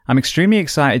I'm extremely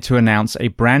excited to announce a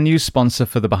brand new sponsor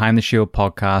for the Behind the Shield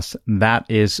podcast, that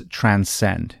is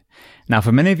Transcend. Now,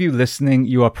 for many of you listening,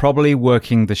 you are probably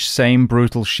working the same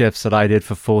brutal shifts that I did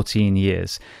for 14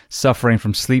 years, suffering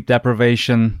from sleep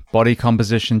deprivation, body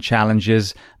composition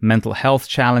challenges, mental health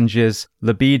challenges,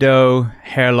 libido,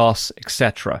 hair loss,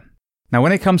 etc. Now,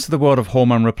 when it comes to the world of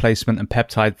hormone replacement and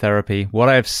peptide therapy, what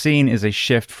I have seen is a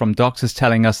shift from doctors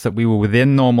telling us that we were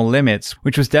within normal limits,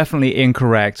 which was definitely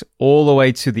incorrect, all the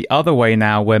way to the other way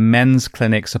now, where men's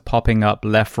clinics are popping up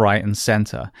left, right, and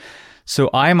center. So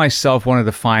I myself wanted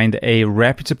to find a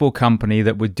reputable company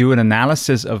that would do an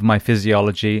analysis of my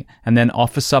physiology and then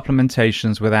offer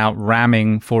supplementations without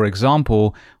ramming, for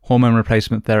example, hormone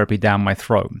replacement therapy down my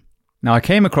throat. Now, I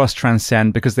came across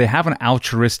Transcend because they have an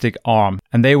altruistic arm,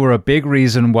 and they were a big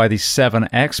reason why the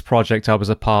 7X project I was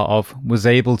a part of was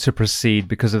able to proceed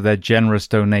because of their generous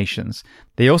donations.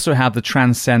 They also have the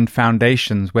Transcend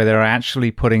Foundations, where they're actually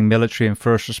putting military and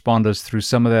first responders through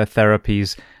some of their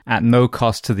therapies at no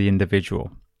cost to the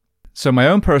individual. So my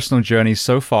own personal journey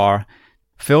so far,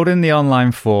 filled in the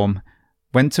online form,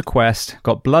 went to Quest,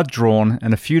 got blood drawn,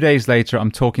 and a few days later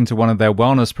I'm talking to one of their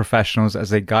wellness professionals as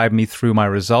they guide me through my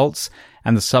results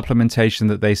and the supplementation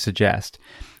that they suggest.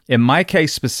 In my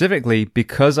case specifically,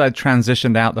 because I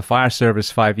transitioned out the fire service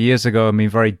 5 years ago and been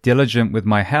very diligent with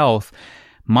my health,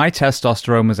 my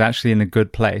testosterone was actually in a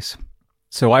good place.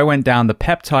 So I went down the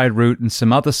peptide route and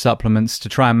some other supplements to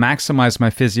try and maximize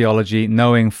my physiology,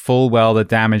 knowing full well the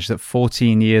damage that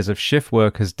 14 years of shift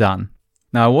work has done.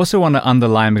 Now, I also want to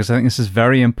underline, because I think this is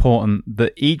very important,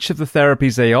 that each of the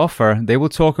therapies they offer, they will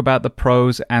talk about the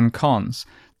pros and cons.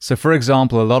 So, for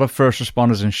example, a lot of first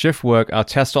responders in shift work, our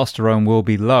testosterone will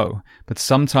be low, but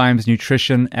sometimes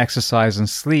nutrition, exercise, and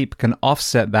sleep can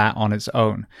offset that on its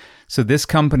own. So this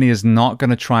company is not going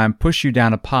to try and push you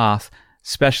down a path,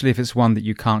 especially if it's one that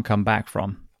you can't come back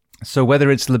from. So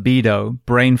whether it's libido,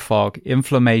 brain fog,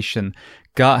 inflammation,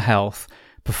 gut health,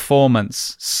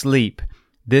 performance, sleep,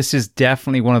 this is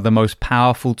definitely one of the most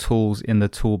powerful tools in the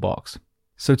toolbox.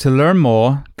 So to learn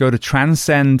more, go to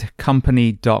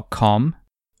transcendcompany.com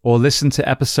or listen to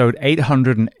episode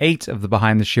 808 of the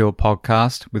Behind the Shield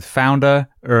podcast with founder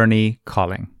Ernie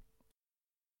Colling.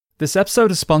 This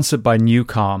episode is sponsored by New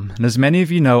Calm, and as many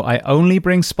of you know, I only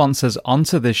bring sponsors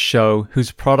onto this show whose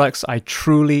products I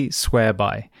truly swear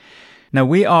by. Now,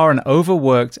 we are an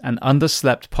overworked and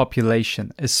underslept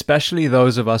population, especially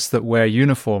those of us that wear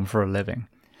uniform for a living.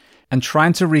 And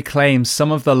trying to reclaim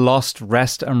some of the lost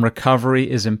rest and recovery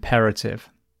is imperative.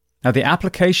 Now, the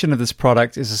application of this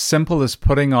product is as simple as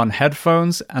putting on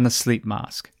headphones and a sleep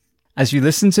mask. As you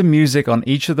listen to music on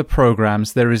each of the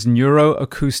programs, there is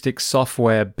neuroacoustic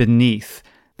software beneath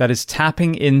that is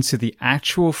tapping into the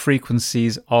actual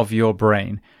frequencies of your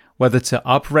brain, whether to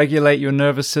upregulate your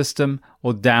nervous system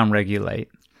or downregulate.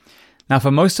 Now,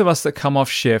 for most of us that come off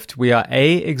shift, we are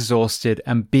A, exhausted,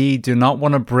 and B, do not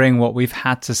want to bring what we've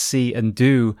had to see and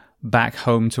do back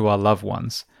home to our loved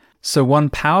ones. So one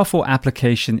powerful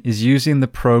application is using the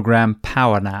program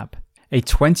Power Nap, a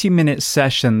 20-minute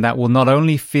session that will not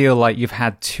only feel like you've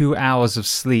had 2 hours of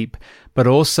sleep, but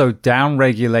also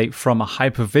downregulate from a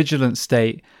hypervigilant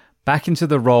state back into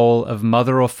the role of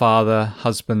mother or father,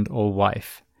 husband or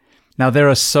wife. Now, there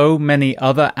are so many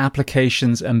other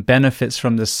applications and benefits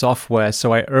from this software,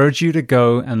 so I urge you to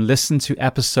go and listen to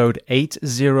episode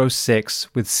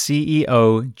 806 with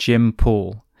CEO Jim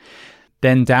Poole.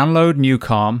 Then download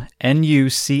Nucalm,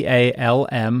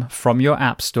 Nucalm, from your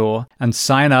app store and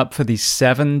sign up for the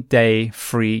 7-day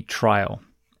free trial.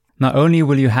 Not only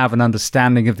will you have an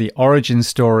understanding of the origin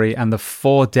story and the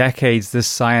 4 decades this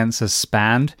science has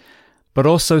spanned, but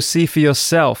also see for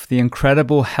yourself the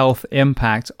incredible health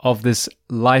impact of this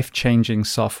life-changing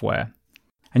software.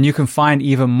 And you can find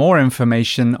even more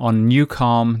information on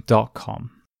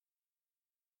newcalm.com.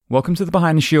 Welcome to the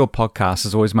Behind the Shield podcast.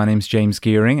 As always, my name is James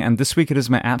Gearing, and this week it is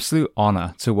my absolute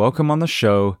honor to welcome on the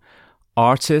show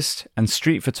artist and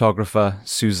street photographer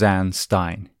Suzanne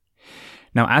Stein.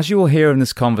 Now, as you will hear in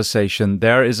this conversation,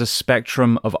 there is a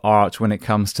spectrum of art when it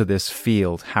comes to this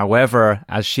field. However,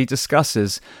 as she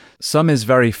discusses, some is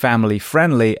very family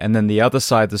friendly, and then the other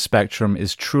side of the spectrum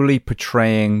is truly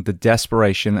portraying the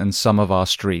desperation in some of our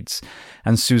streets.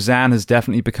 And Suzanne has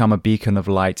definitely become a beacon of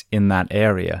light in that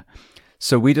area.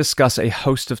 So we discuss a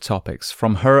host of topics,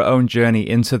 from her own journey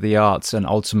into the arts and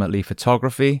ultimately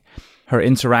photography, her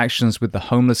interactions with the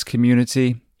homeless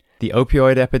community, the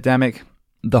opioid epidemic,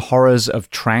 the horrors of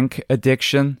Tranq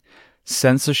addiction,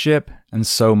 censorship, and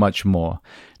so much more.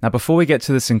 Now, before we get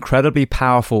to this incredibly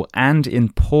powerful and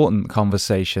important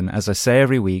conversation, as I say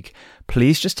every week,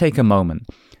 please just take a moment.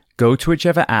 Go to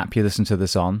whichever app you listen to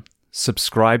this on,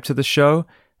 subscribe to the show,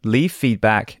 leave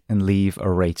feedback, and leave a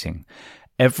rating.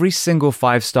 Every single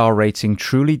 5-star rating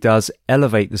truly does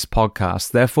elevate this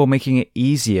podcast, therefore making it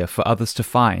easier for others to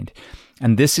find.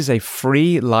 And this is a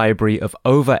free library of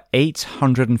over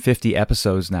 850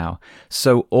 episodes now.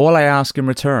 So all I ask in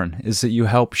return is that you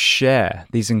help share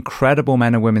these incredible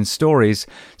men and women's stories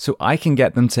so I can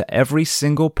get them to every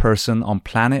single person on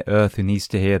planet Earth who needs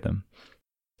to hear them.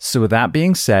 So with that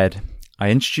being said,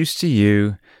 I introduce to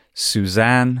you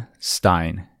Suzanne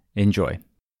Stein. Enjoy.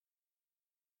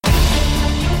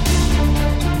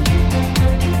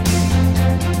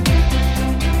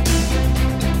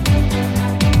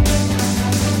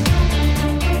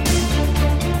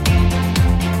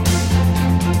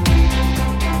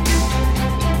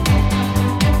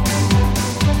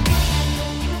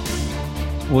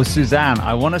 Well, Suzanne,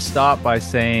 I want to start by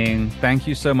saying thank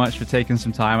you so much for taking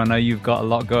some time. I know you've got a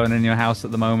lot going in your house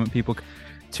at the moment, people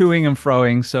toing and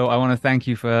froing. So I want to thank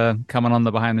you for coming on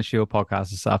the Behind the Shield podcast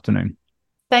this afternoon.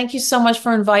 Thank you so much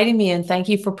for inviting me, and thank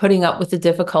you for putting up with the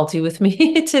difficulty with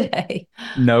me today.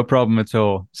 No problem at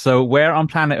all. So where on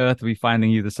planet Earth are we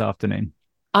finding you this afternoon?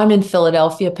 I'm in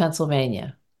Philadelphia,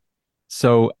 Pennsylvania.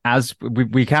 So as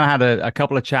we kind of had a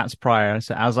couple of chats prior.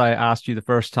 So as I asked you the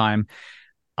first time,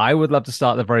 I would love to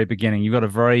start at the very beginning. You've got a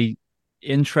very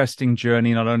interesting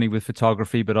journey, not only with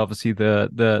photography, but obviously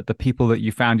the people that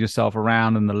you found yourself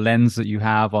around and the lens that you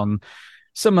have on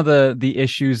some of the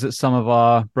issues that some of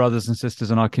our brothers and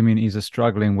sisters in our communities are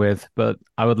struggling with. But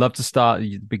I would love to start at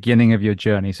the beginning of your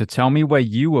journey. So tell me where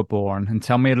you were born and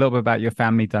tell me a little bit about your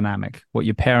family dynamic, what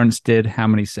your parents did, how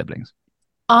many siblings.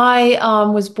 I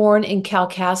was born in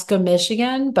Kalkaska,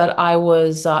 Michigan, but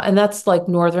and that's like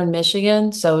northern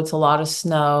Michigan, so it's a lot of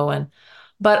snow.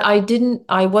 But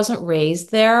I wasn't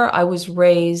raised there. I was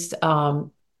raised,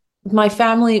 my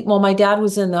family, well, my dad he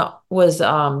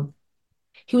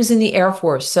was in the Air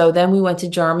Force. So then we went to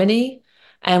Germany,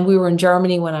 and we were in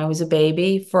Germany when I was a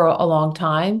baby for a long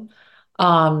time.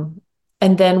 Um,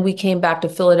 and then we came back to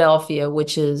Philadelphia,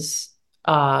 which is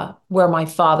where my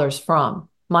father's from.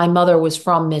 My mother was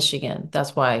from Michigan.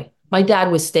 That's why my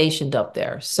dad was stationed up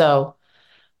there. So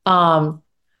um,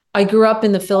 I grew up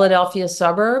in the Philadelphia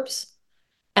suburbs,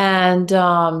 and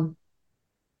I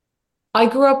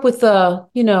grew up with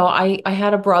I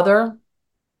had a brother.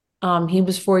 He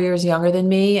was 4 years younger than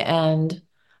me, and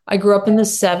I grew up in the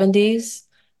 70s.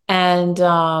 And,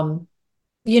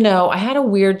 I had a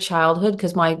weird childhood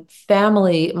because my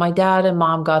dad and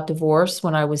mom got divorced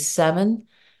when I was 7.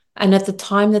 And at the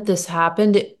time that this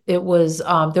happened, it was,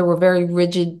 there were very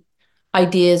rigid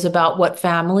ideas about what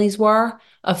families were.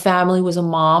 A family was a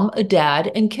mom, a dad,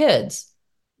 and kids.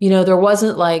 There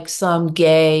wasn't like some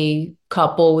gay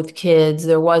couple with kids.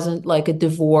 There wasn't like a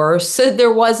divorce.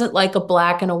 There wasn't like a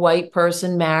black and a white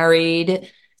person married.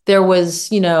 There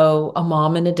was, a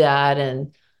mom and a dad.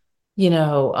 And,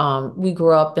 we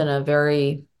grew up in a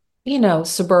very,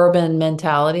 suburban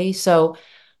mentality. So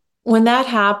when that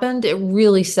happened, it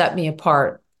really set me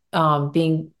apart,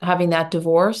 having that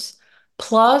divorce.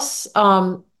 Plus,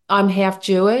 I'm half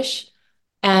Jewish.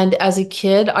 And as a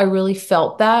kid, I really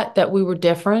felt that we were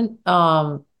different.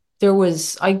 Considering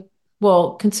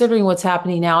what's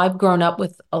happening now, I've grown up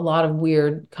with a lot of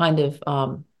weird kind of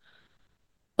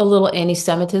a little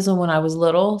anti-Semitism when I was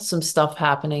little, some stuff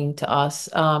happening to us.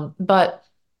 But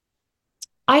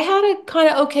I had a kind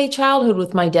of okay childhood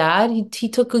with my dad. He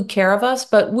took good care of us,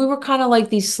 but we were kind of like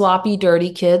these sloppy,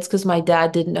 dirty kids because my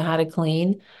dad didn't know how to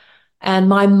clean. And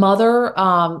my mother,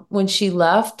 when she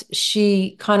left,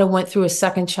 she kind of went through a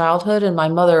second childhood, and my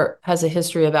mother has a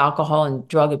history of alcohol and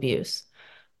drug abuse.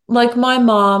 Like my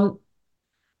mom,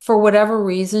 for whatever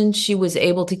reason, she was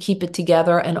able to keep it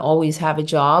together and always have a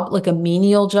job, like a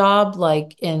menial job,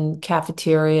 like in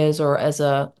cafeterias or as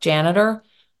a janitor.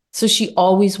 So she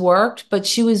always worked, but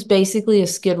she was basically a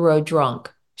Skid Row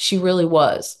drunk. She really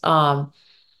was.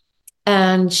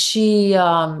 And she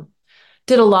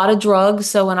did a lot of drugs.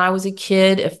 So when I was a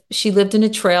kid, if she lived in a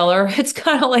trailer, it's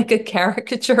kind of like a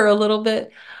caricature a little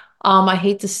bit. I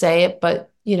hate to say it,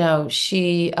 but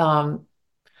she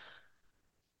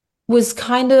was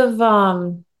kind of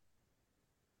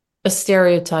a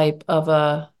stereotype of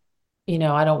I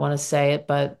don't want to say it,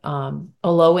 but a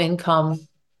low income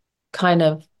kind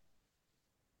of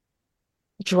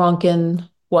drunken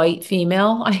white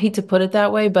female. I hate to put it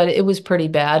that way, but it was pretty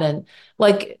bad. And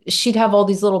like she'd have all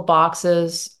these little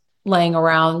boxes laying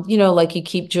around, like you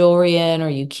keep jewelry in or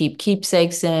you keep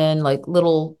keepsakes in, like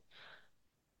little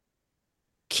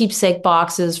keepsake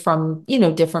boxes from,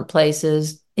 different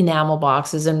places, enamel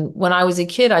boxes. And when I was a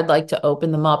kid, I'd like to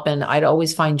open them up and I'd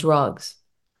always find drugs.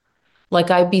 Like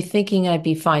I'd be thinking I'd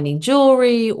be finding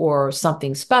jewelry or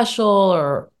something special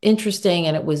or interesting,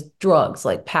 and it was drugs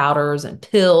like powders and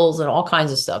pills and all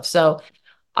kinds of stuff. So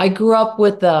I grew up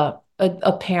with a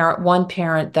parent, one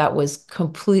parent that was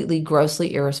completely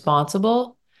grossly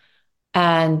irresponsible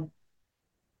and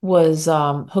was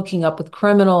hooking up with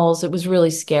criminals. It was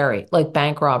really scary, like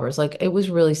bank robbers. Like it was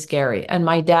really scary. And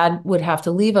my dad would have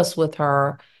to leave us with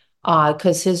her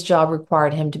because his job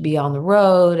required him to be on the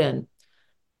road. And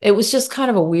it was just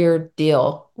kind of a weird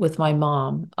deal with my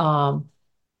mom.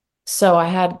 So I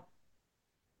had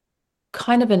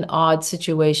kind of an odd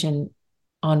situation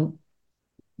on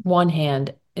one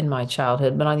hand in my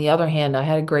childhood, but on the other hand, I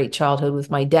had a great childhood with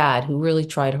my dad who really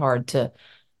tried hard to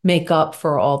make up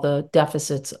for all the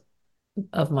deficits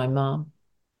of my mom.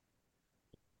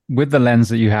 With the lens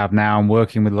that you have now and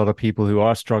working with a lot of people who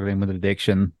are struggling with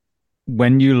addiction,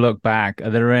 when you look back,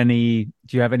 do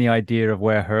you have any idea of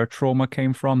where her trauma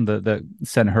came from that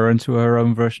sent her into her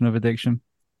own version of addiction?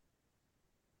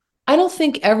 I don't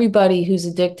think everybody who's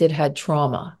addicted had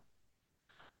trauma.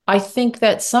 I think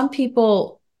that some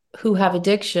people who have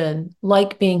addiction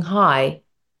like being high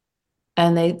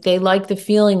and they like the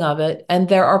feeling of it. And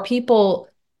there are people,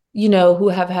 who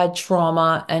have had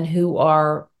trauma and who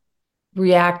are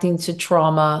reacting to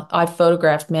trauma. I've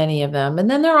photographed many of them. And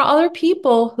then there are other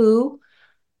people who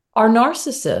are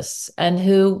narcissists and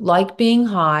who like being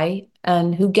high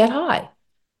and who get high.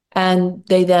 And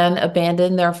they then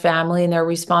abandon their family and their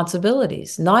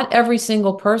responsibilities. Not every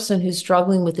single person who's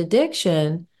struggling with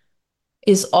addiction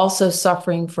is also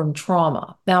suffering from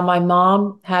trauma. Now, my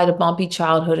mom had a bumpy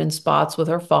childhood in spots with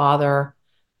her father,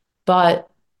 but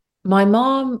my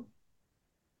mom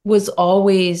was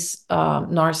always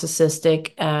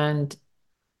narcissistic and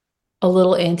a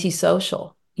little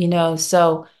antisocial,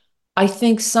 So I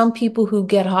think some people who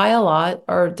get high a lot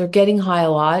are they're getting high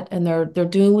a lot and they're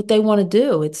doing what they want to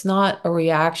do. It's not a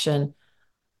reaction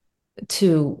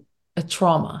to a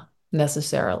trauma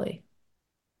necessarily.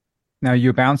 Now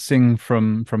you're bouncing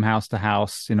from house to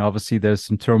house. Obviously there's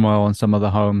some turmoil in some of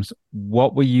the homes.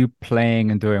 What were you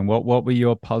playing and doing? What were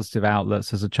your positive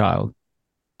outlets as a child?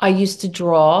 I used to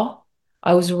draw.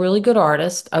 I was a really good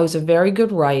artist. I was a very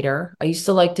good writer. I used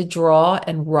to like to draw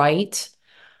and write.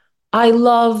 I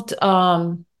loved,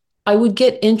 I would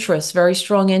get interest, very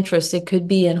strong interest. It could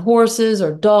be in horses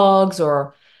or dogs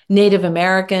or Native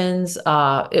Americans,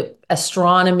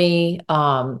 astronomy,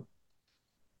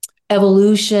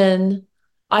 evolution.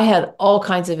 I had all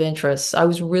kinds of interests. I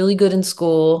was really good in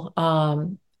school.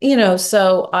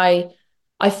 So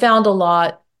I found a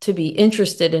lot to be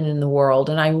interested in the world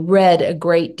and I read a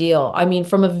great deal. I mean,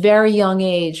 from a very young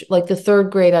age, like the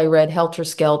third grade, I read Helter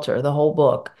Skelter, the whole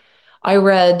book. I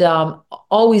read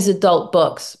always adult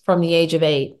books from the age of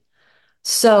 8.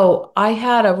 So I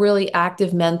had a really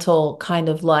active mental kind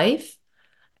of life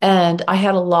and I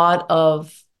had a lot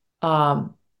of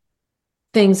um,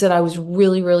 things that I was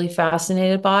really, really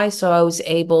fascinated by. So I was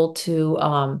able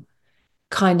to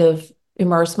kind of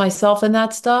immerse myself in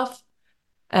that stuff.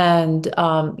 And,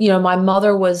 my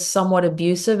mother was somewhat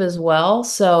abusive as well.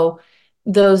 So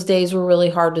those days were really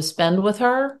hard to spend with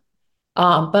her.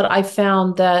 But I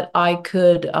found that I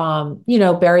could,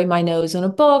 bury my nose in a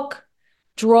book,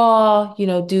 draw,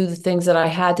 do the things that I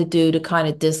had to do to kind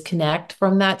of disconnect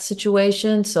from that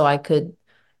situation so I could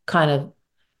kind of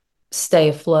stay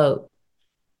afloat.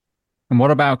 And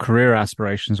what about career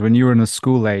aspirations? When you were in the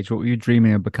school age, what were you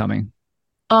dreaming of becoming?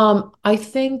 I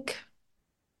think,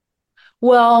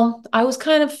 well, I was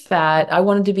kind of fat. I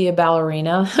wanted to be a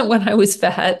ballerina when I was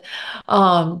fat.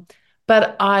 Um,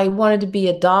 but I wanted to be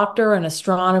a doctor, an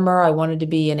astronomer. I wanted to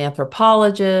be an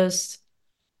anthropologist.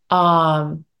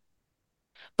 Um,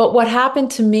 but what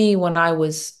happened to me when I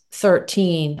was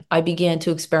 13, I began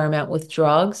to experiment with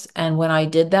drugs. And when I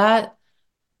did that,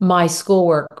 my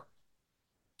schoolwork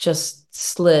just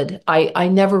slid. I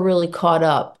never really caught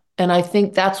up. And I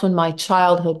think that's when my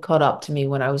childhood caught up to me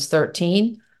when I was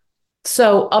 13.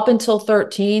 So up until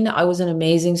 13, I was an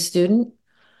amazing student.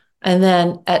 And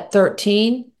then at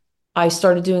 13, I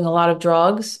started doing a lot of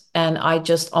drugs and I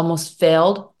just almost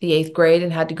failed the 8th grade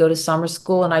and had to go to summer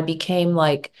school. And I became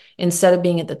like, instead of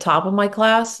being at the top of my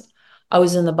class, I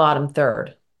was in the bottom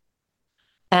third.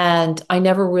 And I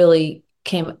never really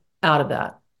came out of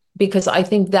that because I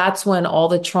think that's when all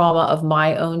the trauma of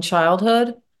my own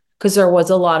childhood, because there was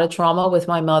a lot of trauma with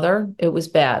my mother, it was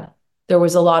bad. There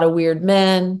was a lot of weird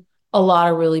men, a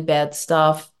lot of really bad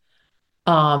stuff,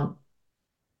 um,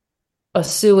 a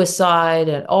suicide,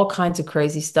 and all kinds of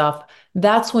crazy stuff.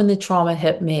 That's when the trauma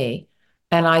hit me.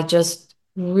 And I just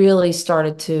really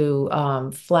started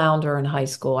to flounder in high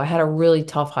school. I had a really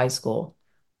tough high school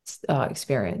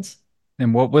experience.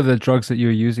 And what were the drugs that you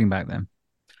were using back then?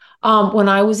 When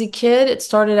I was a kid, it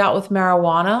started out with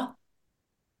marijuana,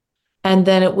 and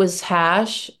then it was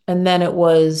hash, and then it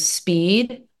was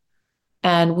speed,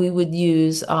 and we would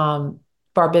use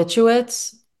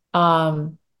barbiturates,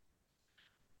 um,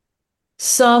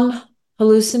 some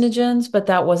hallucinogens, but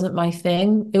that wasn't my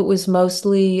thing. It was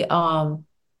mostly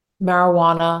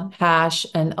marijuana, hash,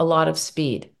 and a lot of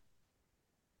speed.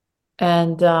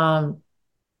 And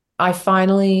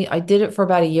I did it for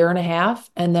about a year and a half,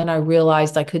 and then I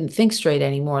realized I couldn't think straight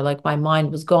anymore. Like my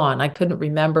mind was gone. I couldn't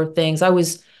remember things. I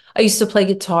used to play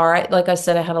guitar. Like I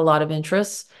said, I had a lot of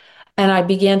interests, and I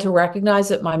began to recognize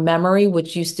that my memory,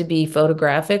 which used to be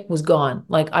photographic, was gone.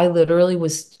 Like I literally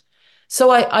was.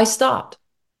 So I stopped.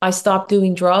 I stopped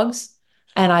doing drugs,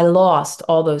 and I lost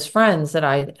all those friends that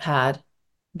I had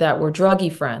that were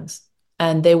druggy friends,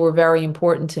 and they were very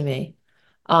important to me.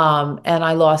 And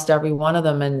I lost every one of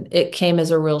them, and it came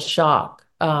as a real shock.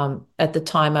 At the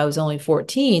time, I was only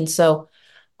 14, so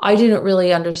I didn't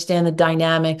really understand the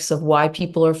dynamics of why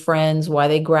people are friends, why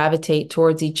they gravitate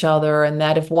towards each other, and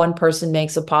that if one person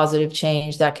makes a positive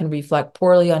change, that can reflect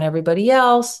poorly on everybody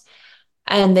else,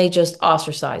 and they just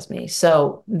ostracize me.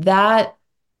 So that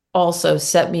also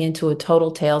set me into a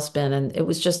total tailspin, and it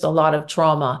was just a lot of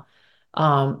trauma.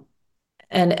 Um,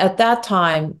 and at that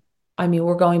time, I mean,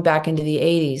 we're going back into the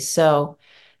 80s. So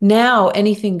now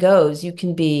anything goes. You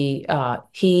can be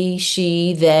he,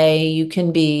 she, they, you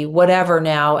can be whatever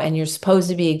now, and you're supposed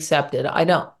to be accepted. I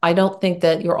don't think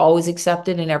that you're always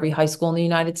accepted in every high school in the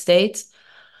United States.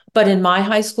 But in my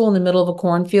high school in the middle of a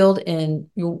cornfield in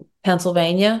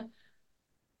Pennsylvania,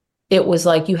 it was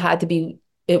like you had to be,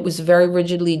 it was very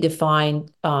rigidly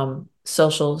defined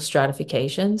social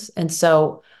stratifications. And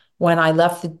so when I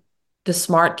left the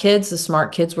smart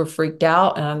kids were freaked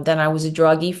out. And then I was a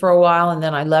druggie for a while. And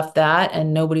then I left that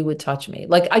and nobody would touch me.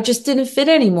 Like I just didn't fit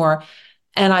anymore.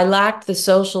 And I lacked the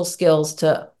social skills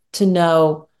to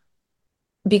know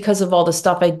because of all the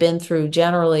stuff I'd been through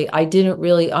generally, I didn't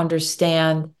really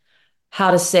understand how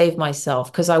to save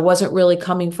myself because I wasn't really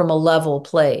coming from a level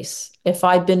place. If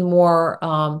I'd been more,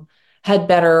 had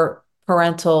better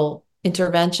parental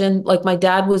intervention, like my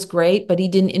dad was great, but he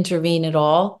didn't intervene at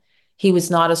all. He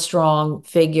was not a strong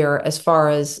figure as far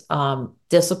as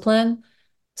discipline.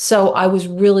 So I was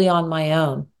really on my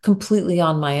own, completely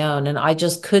on my own. And I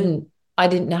just couldn't, I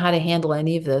didn't know how to handle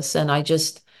any of this. And I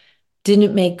just,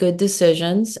 didn't make good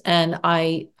decisions and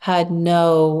I had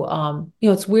no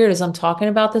it's weird as I'm talking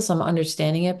about this, I'm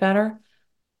understanding it better.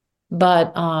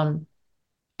 But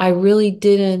I really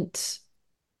didn't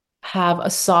have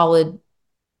a solid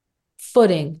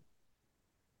footing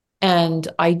and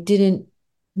I didn't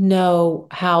know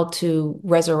how to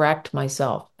resurrect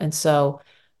myself. And so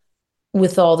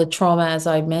with all the trauma, as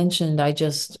I mentioned, I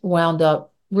just wound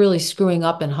up really screwing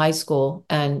up in high school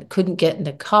and couldn't get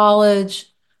into college.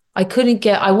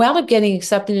 I wound up getting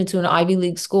accepted into an Ivy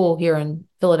League school here in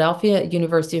Philadelphia at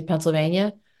University of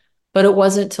Pennsylvania, but it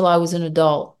wasn't till I was an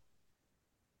adult,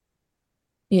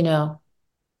 you know.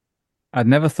 I'd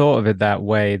never thought of it that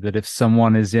way, that if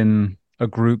someone is in a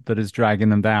group that is dragging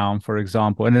them down, for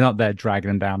example, and they're not there dragging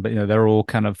them down, but they're all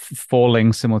kind of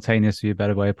falling simultaneously, a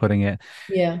better way of putting it,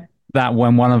 Yeah. that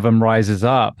when one of them rises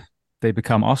up, they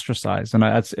become ostracized. And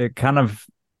it kind of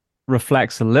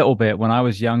reflects a little bit. When I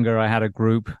was younger, I had a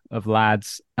group of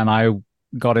lads and I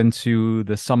got into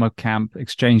the summer camp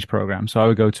exchange program. So I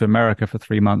would go to America for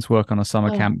 3 months, work on a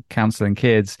summer Oh, camp counseling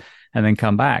kids, and then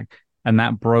come back. And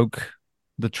that broke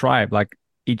the tribe. Like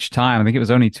each time, I think it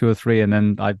was only two or three. And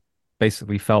then I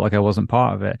basically felt like I wasn't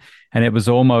part of it. And it was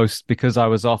almost because I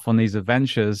was off on these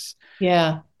adventures,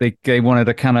 yeah. they wanted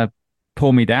to kind of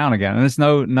pull me down again. And there's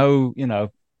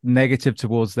no negative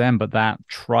towards them, but that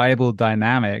tribal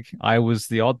dynamic, I was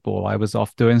the oddball. I was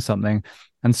off doing something.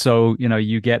 And so,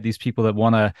 you get these people that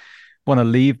want to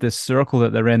leave this circle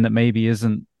that they're in that maybe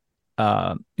isn't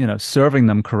serving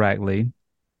them correctly.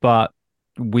 But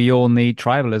we all need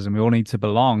tribalism. We all need to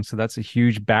belong. So that's a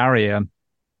huge barrier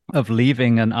of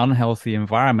leaving an unhealthy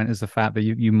environment, is the fact that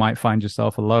you might find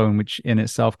yourself alone, which in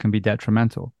itself can be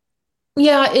detrimental.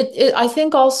 Yeah, I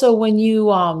think also when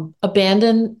you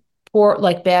abandon poor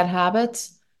like bad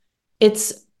habits,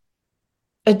 it's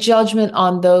a judgment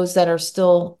on those that are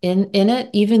still in it,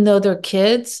 even though they're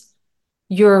kids.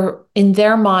 You're in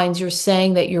their minds, you're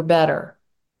saying that you're better,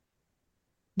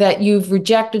 that you've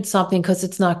rejected something because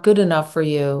it's not good enough for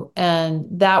you. And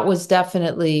that was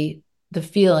definitely the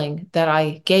feeling that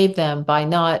I gave them by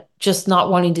not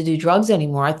wanting to do drugs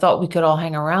anymore. I thought we could all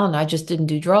hang around. I just didn't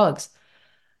do drugs.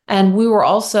 And we were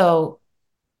also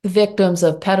victims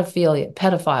of pedophilia,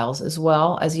 pedophiles as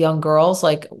well as young girls.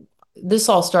 Like this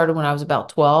all started when I was about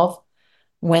 12,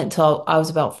 went till I was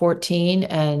about 14,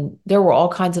 and there were all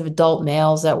kinds of adult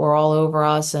males that were all over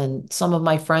us. And some of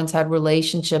my friends had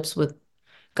relationships with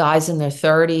guys in their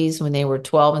 30s when they were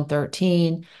 12 and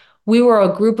 13. We were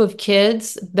a group of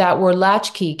kids that were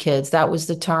latchkey kids. That was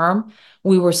the term.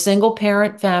 We were single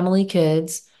parent family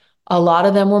kids. A lot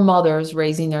of them were mothers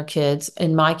raising their kids.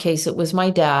 In my case, it was my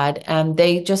dad, and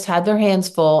they just had their hands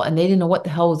full and they didn't know what the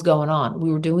hell was going on.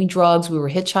 We were doing drugs, we were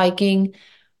hitchhiking,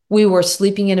 we were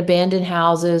sleeping in abandoned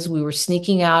houses. We were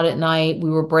sneaking out at night. We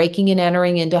were breaking and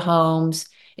entering into homes,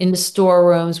 into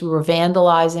storerooms. We were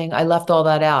vandalizing. I left all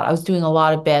that out. I was doing a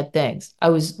lot of bad things. I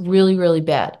was really, really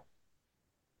bad.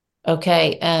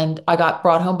 Okay. And I got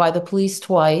brought home by the police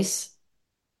twice.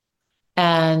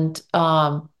 And,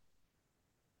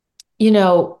 you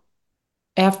know,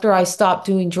 after I stopped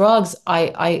doing drugs,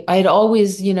 I had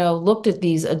always, looked at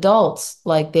these adults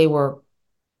like they were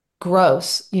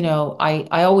gross. I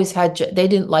always had,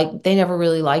 they never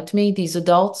really liked me, these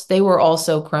adults. They were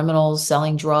also criminals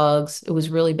selling drugs. It was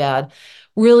really bad.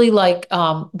 Really like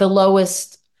the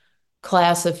lowest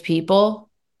class of people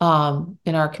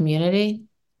in our community.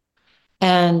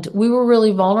 And we were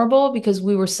really vulnerable because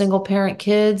we were single parent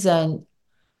kids, and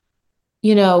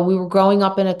we were growing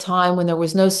up in a time when there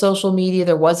was no social media.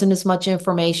 There wasn't as much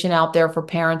information out there for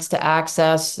parents to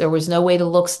access. There was no way to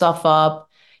look stuff up.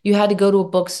 You had to go to a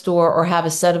bookstore or have a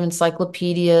set of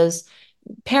encyclopedias.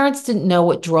 Parents didn't know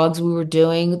what drugs we were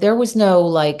doing. There was no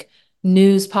like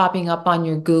news popping up on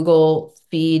your Google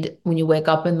feed when you wake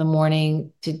up in the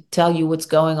morning to tell you what's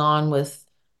going on with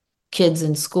kids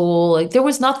in school. Like there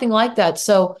was nothing like that.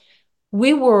 So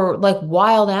we were like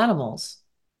wild animals,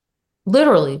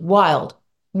 literally wild,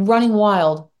 running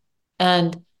wild.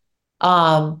 And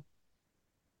um,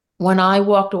 when I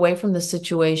walked away from the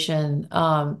situation,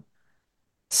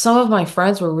 some of my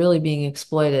friends were really being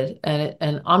exploited,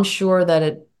 and I'm sure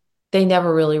that they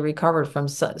never really recovered from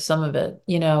some of it,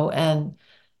 and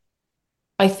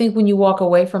I think when you walk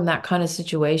away from that kind of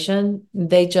situation,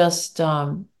 they just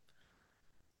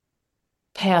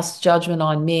pass judgment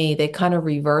on me. They kind of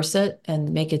reverse it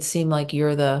and make it seem like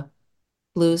you're the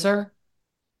loser.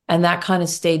 And that kind of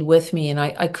stayed with me. And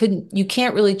I couldn't, you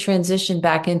can't really transition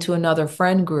back into another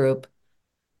friend group.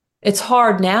 It's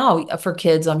hard now for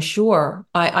kids, I'm sure.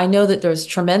 I know that there's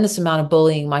tremendous amount of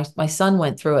bullying. My son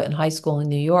went through it in high school in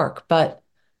New York. But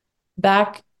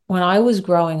back when I was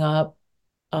growing up,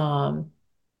 um,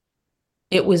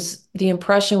 the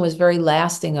impression was very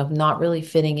lasting of not really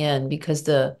fitting in because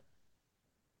the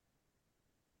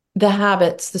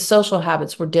social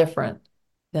habits were different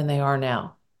than they are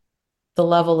now. The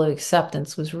level of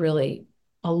acceptance was really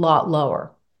a lot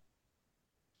lower.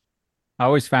 I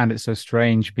always found it so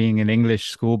strange being an English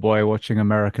schoolboy watching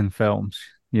American films,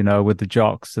 with the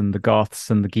jocks and the goths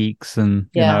and the geeks and,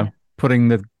 Yeah. putting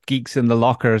the geeks in the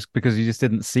lockers because you just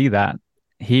didn't see that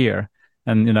here.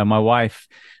 And, my wife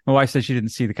said she didn't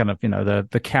see the kind of,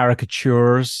 the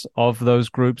caricatures of those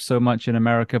groups so much in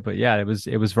America. But yeah, it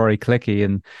was very cliquey.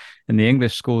 And in the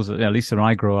English schools, at least when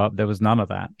I grew up, there was none of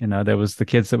that. There was the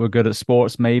kids that were good at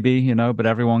sports, maybe, but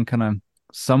everyone kind of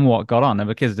somewhat got on. And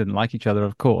the kids didn't like each other,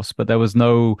 of course, but there was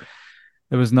no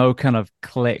kind of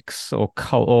cliques or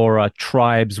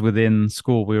tribes within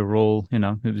school. We were all,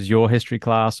 it was your history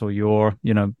class or your,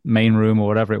 main room or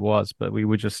whatever it was, but we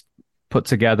were just put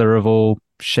together of all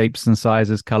shapes and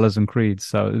sizes, colors and creeds.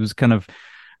 So it was kind of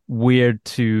weird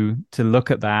to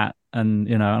look at that.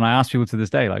 And I ask people to this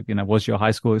day, like, was your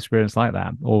high school experience like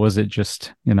that? Or was it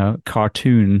just,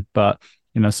 cartoon? But,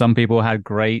 some people had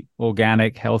great,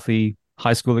 organic, healthy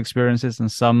high school experiences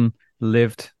and some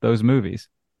lived those movies.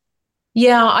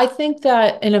 Yeah, I think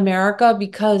that in America,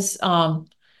 because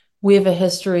we have a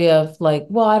history of like,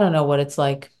 well, I don't know what it's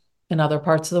like in other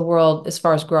parts of the world as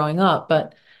far as growing up,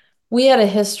 but we had a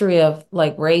history of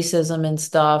like racism and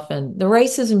stuff. And the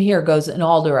racism here goes in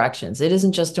all directions. It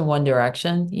isn't just in one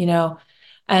direction,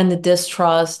 and the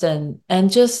distrust and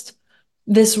just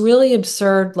this really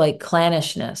absurd like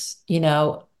clannishness,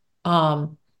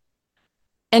 um,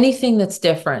 anything that's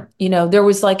different. There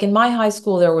was like in my high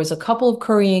school, there was a couple of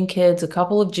Korean kids, a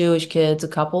couple of Jewish kids, a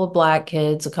couple of black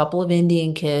kids, a couple of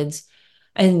Indian kids,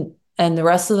 and the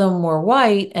rest of them were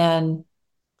white. And,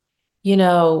 you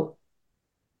know,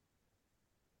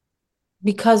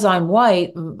 because I'm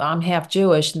white, I'm half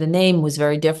Jewish, the name was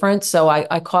very different. So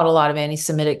I caught a lot of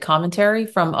anti-Semitic commentary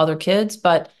from other kids,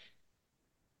 but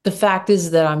the fact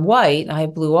is that I'm white and I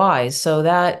have blue eyes. So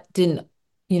that didn't,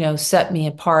 set me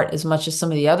apart as much as some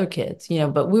of the other kids,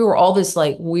 but we were all this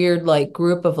like weird, like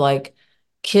group of like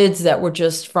kids that were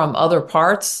just from other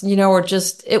parts, or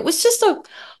just, it was just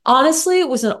Honestly, it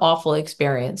was an awful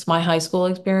experience, my high school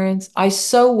experience. I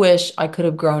so wish I could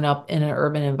have grown up in an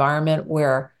urban environment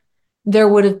where there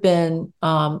would have been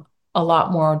a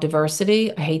lot more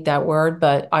diversity. I hate that word,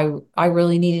 but I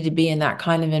really needed to be in that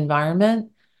kind of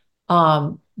environment.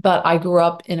 But I grew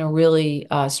up in a really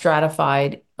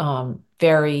stratified,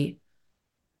 very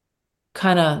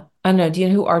kind of, I don't know, do you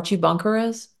know who Archie Bunker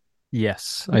is?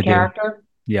 Yes, The I do. character?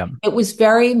 Yeah. It was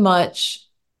very much,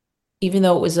 even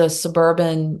though it was a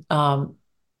suburban,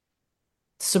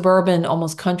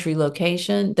 almost country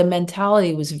location, the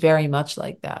mentality was very much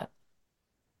like that.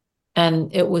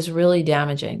 And it was really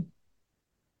damaging.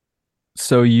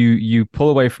 So you pull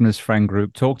away from this friend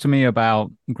group. Talk to me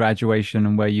about graduation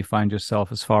and where you find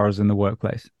yourself as far as in the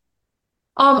workplace.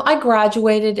 I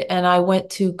graduated and I went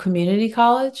to community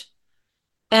college.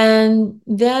 And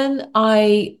then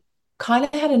I kind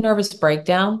of had a nervous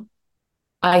breakdown.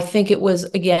 I think it was,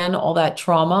 again, all that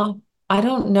trauma. I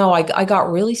don't know. I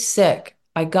got really sick.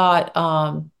 I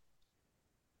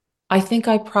think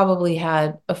I probably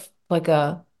had a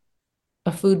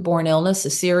foodborne illness, a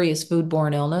serious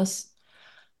foodborne illness.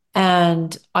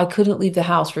 And I couldn't leave the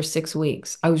house for 6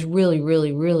 weeks. I was really,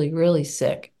 really, really, really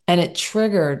sick. And it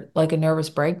triggered like a nervous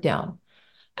breakdown.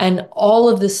 And all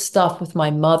of this stuff with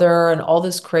my mother and all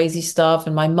this crazy stuff.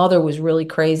 And my mother was really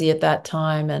crazy at that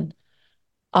time. And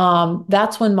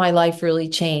that's when my life really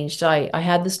changed. I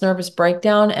had this nervous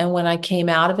breakdown. And when I came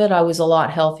out of it, I was a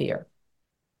lot healthier.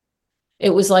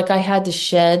 It was like I had to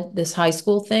shed this high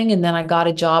school thing. And then I got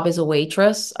a job as a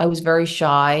waitress. I was very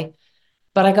shy.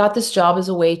 But I got this job as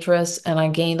a waitress and I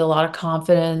gained a lot of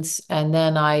confidence. And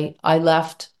then I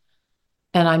left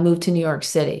and I moved to New York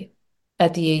City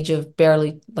at the age of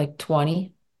barely like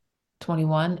 20,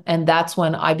 21. And that's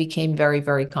when I became very,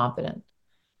 very confident.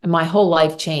 And my whole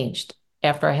life changed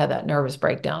after I had that nervous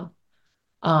breakdown.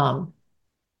 Um,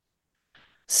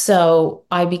 so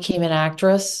I became an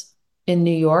actress in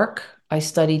New York. I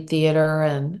studied theater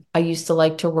and I used to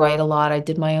like to write a lot. I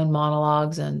did my own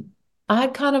monologues and I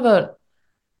had kind of a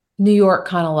New York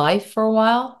kind of life for a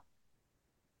while.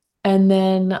 And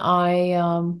then I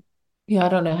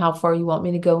don't know how far you want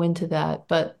me to go into that,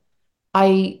 but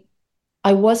I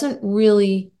I wasn't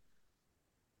really,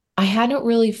 I hadn't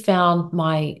really found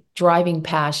my driving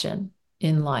passion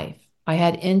in life. I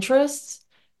had interests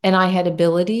and I had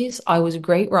abilities. I was a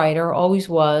great writer, always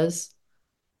was.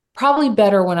 Probably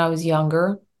better when I was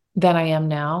younger than I am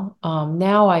now.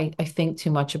 Now I think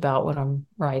too much about what I'm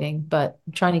writing, but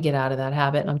I'm trying to get out of that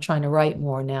habit and I'm trying to write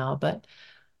more now. But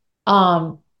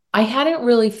um, I hadn't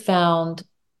really found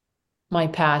my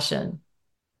passion.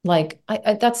 Like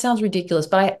that sounds ridiculous,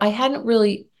 but I hadn't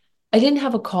really, I didn't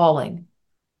have a calling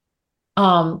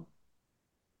um,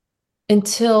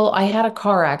 until I had a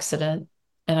car accident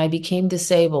and I became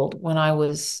disabled when I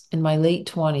was in my late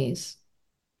 20s.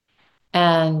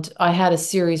 And I had a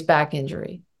serious back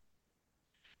injury.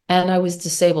 And I was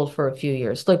disabled for a few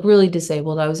years, like really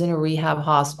disabled. I was in a rehab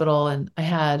hospital and I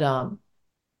had,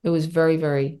 it was very,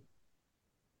 very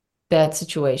bad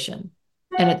situation.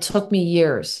 And it took me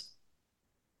years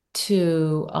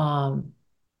to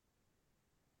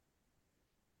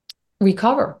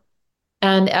recover.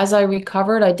 And as I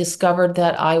recovered, I discovered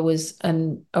that I was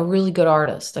a really good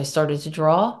artist. I started to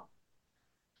draw.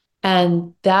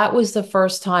 And that was the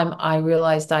first time I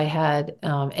realized I had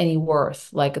any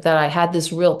worth, like that I had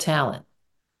this real talent.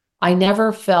 I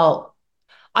never felt,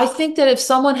 I think that if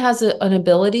someone has an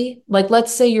ability, like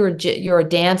let's say you're a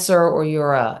dancer or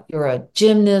you're a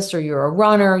gymnast or you're a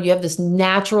runner, you have this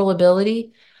natural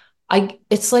ability.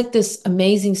 It's like this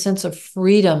amazing sense of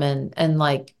freedom and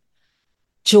like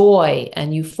joy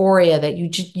and euphoria that you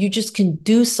just can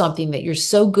do something that you're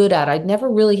so good at. I'd never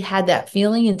really had that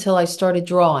feeling until I started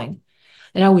drawing,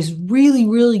 and I was really,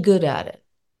 really good at it.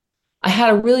 I had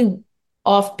a really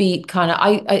offbeat kind of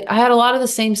I had a lot of the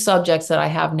same subjects that I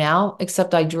have now,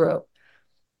 except I drew.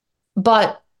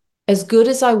 But as good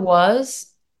as I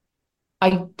was,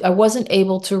 I wasn't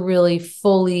able to really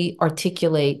fully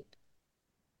articulate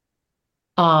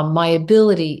my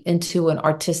ability into an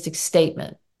artistic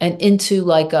statement and into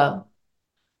like a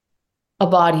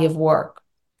body of work.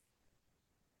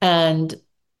 And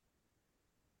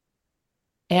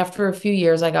after a few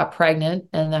years, I got pregnant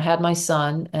and I had my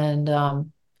son, and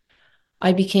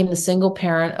I became the single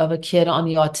parent of a kid on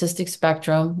the autistic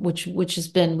spectrum, which has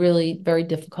been really very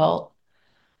difficult.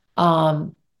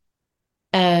 Um,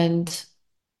 and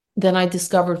then I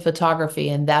discovered photography,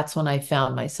 and that's when I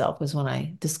found myself, was when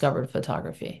I discovered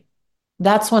photography.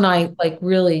 That's when I like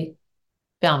really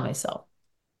found myself.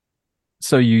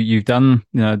 So you've done,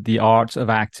 the art of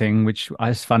acting, which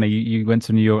is funny. You went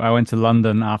to New York. I went to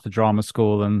London after drama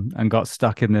school and got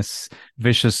stuck in this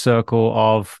vicious circle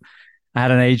of I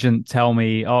had an agent tell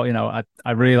me, oh,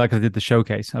 I really like I did the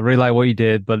showcase. I really like what you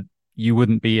did, but you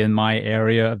wouldn't be in my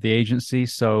area of the agency.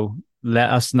 So let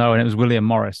us know. And it was William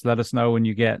Morris. Let us know when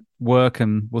you get work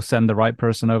and we'll send the right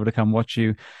person over to come watch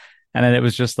you. And then it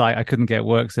was just like I couldn't get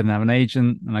work because I didn't have an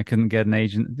agent, and I couldn't get an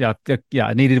agent. Yeah,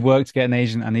 I needed work to get an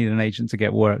agent. I needed an agent to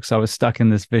get work. So I was stuck in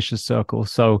this vicious circle.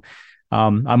 So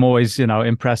I'm always,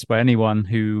 impressed by anyone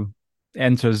who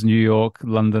enters New York,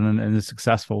 London, and is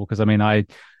successful. Because I mean, I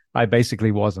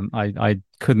basically wasn't. I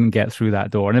couldn't get through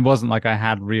that door, and it wasn't like I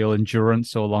had real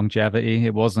endurance or longevity.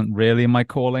 It wasn't really my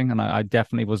calling, and I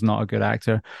definitely was not a good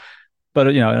actor. But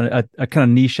a kind of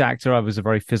niche actor. I was a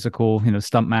very physical,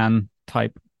 stuntman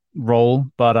type role.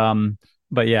 But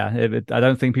yeah, I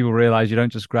don't think people realize you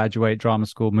don't just graduate drama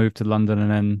school, move to London,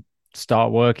 and then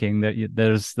start working.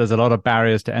 There's a lot of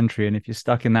barriers to entry, and if you're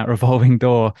stuck in that revolving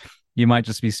door, you might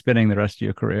just be spinning the rest of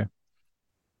your career.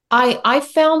 I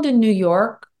found in New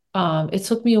York, it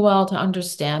took me a while to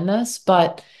understand this,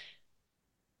 but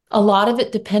a lot of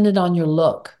it depended on your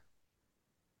look.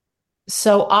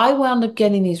 So I wound up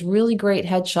getting these really great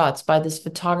headshots by this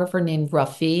photographer named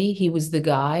Rafi. He was the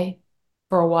guy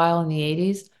for a while in the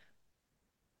 80s.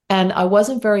 And I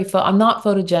wasn't I'm not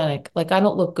photogenic. Like I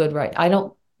don't look good, right? I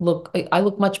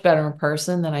look much better in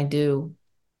person than I do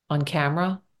on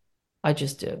camera. I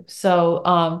just do.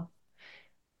 So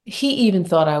he even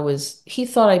thought he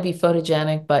thought I'd be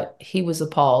photogenic, but he was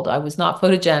appalled. I was not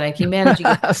photogenic. He managed to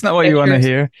get That's not what you want to pictures.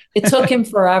 hear. It took him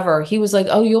forever. He was like,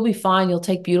 "Oh, you'll be fine. You'll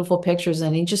take beautiful pictures."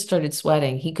 And he just started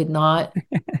sweating. He could not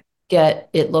get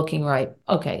it looking right.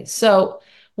 Okay. So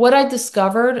what I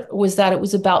discovered was that it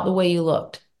was about the way you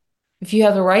looked. If you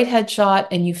have the right headshot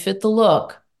and you fit the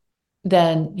look,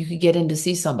 then you could get in to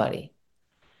see somebody.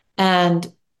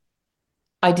 And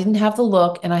I didn't have the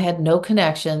look and I had no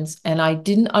connections and I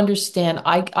didn't understand.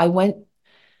 I went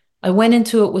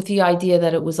into it with the idea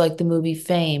that it was like the movie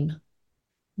Fame,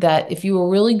 that if you were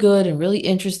really good and really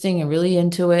interesting and really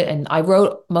into it, and I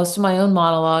wrote most of my own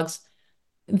monologues,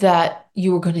 that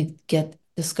you were going to get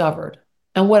discovered.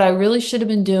 And what I really should have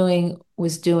been doing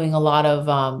was doing a lot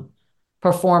of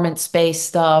performance space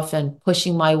stuff and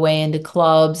pushing my way into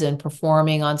clubs and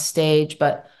performing on stage,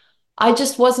 but I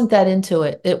just wasn't that into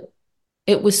it.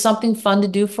 It was something fun to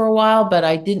do for a while, but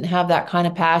I didn't have that kind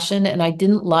of passion and I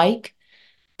didn't like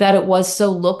that it was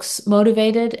so looks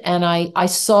motivated. And I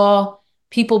saw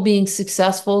people being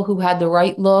successful who had the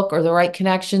right look or the right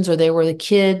connections, or they were the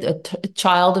kid, a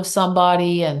child of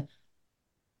somebody. And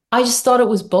I just thought it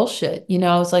was bullshit.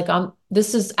 I was like,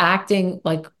 this is acting.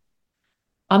 Like,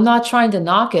 I'm not trying to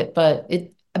knock it, but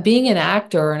being an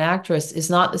actor or an actress is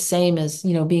not the same as,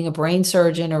 being a brain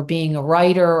surgeon or being a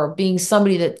writer or being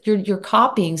somebody that you're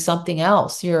copying something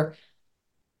else.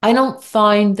 I don't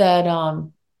find that,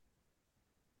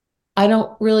 I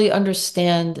don't really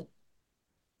understand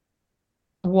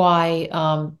why,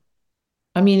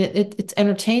 I mean, it's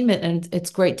entertainment and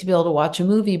it's great to be able to watch a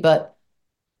movie, but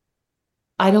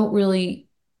I don't really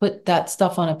put that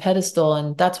stuff on a pedestal.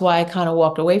 And that's why I kind of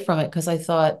walked away from it, because I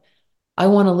thought, I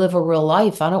want to live a real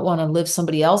life. I don't want to live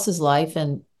somebody else's life.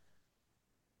 And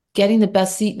getting the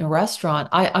best seat in a restaurant,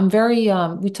 I'm very,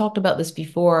 we talked about this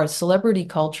before, celebrity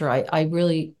culture, I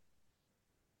really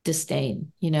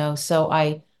disdain, so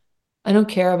I don't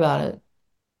care about it.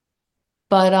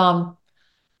 But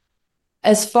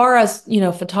as far as,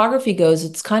 photography goes,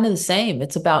 it's kind of the same.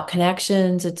 It's about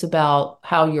connections. It's about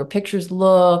how your pictures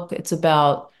look. It's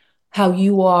about how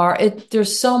you are.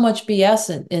 There's so much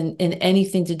BS in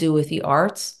anything to do with the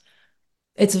arts.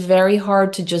 It's very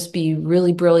hard to just be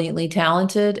really brilliantly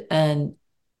talented, and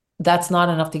that's not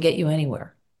enough to get you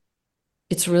anywhere.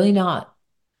 It's really not.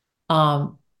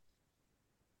 Um,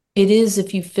 it is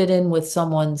if you fit in with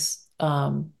someone's,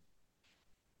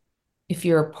 if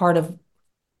you're a part of,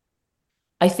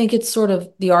 I think it's sort of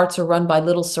the arts are run by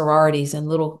little sororities and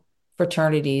little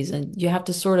fraternities, and you have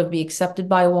to sort of be accepted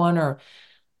by one, or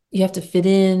you have to fit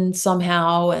in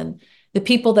somehow. And the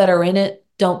people that are in it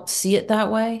don't see it that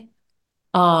way.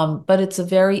 But it's a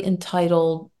very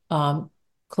entitled,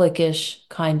 cliquish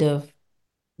kind of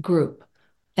group.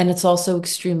 And it's also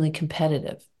extremely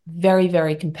competitive, very,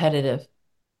 very competitive.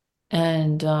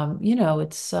 And, I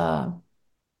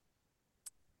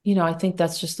think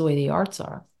that's just the way the arts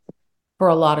are for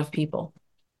a lot of people.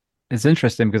 It's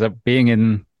interesting because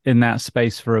being in that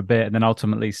space for a bit and then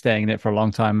ultimately staying in it for a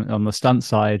long time on the stunt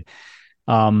side,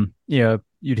 you'd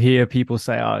hear people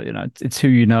say, "Oh, it's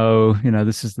who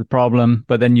this is the problem."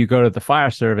 But then you go to the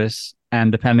fire service,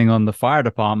 and depending on the fire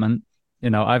department,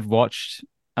 I've watched,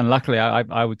 and luckily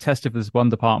I would tested for this one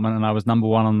department and I was number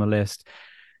one on the list.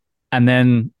 And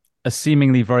then a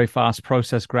seemingly very fast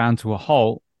process ground to a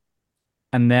halt.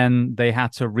 And then they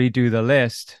had to redo the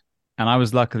list. And I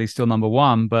was luckily still number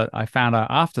one, but I found out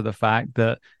after the fact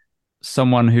that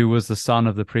someone who was the son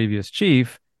of the previous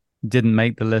chief didn't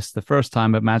make the list the first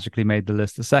time, but magically made the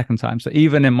list the second time. So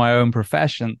even in my own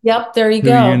profession, Yep, there you who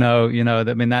go.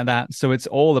 I mean that so it's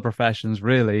all the professions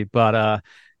really, but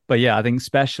yeah, I think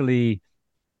especially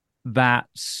that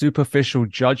superficial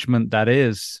judgment that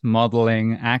is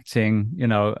modeling, acting,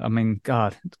 I mean,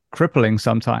 God, crippling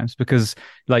sometimes because,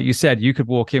 like you said, you could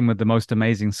walk in with the most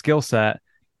amazing skill set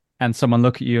and someone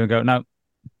look at you and go, no,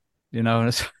 and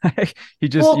it's like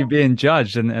you're Well, being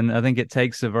judged. And I think it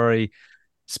takes a very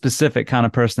specific kind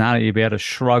of personality to be able to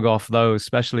shrug off those,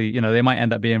 especially, they might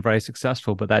end up being very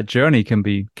successful, but that journey can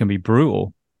be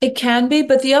brutal. it can be,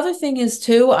 but the other thing is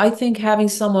too, I think having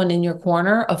someone in your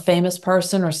corner, a famous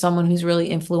person or someone who's really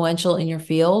influential in your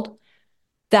field,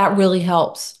 that really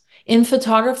helps. In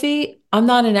photography, I'm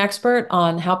not an expert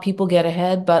on how people get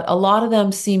ahead, but a lot of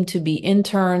them seem to be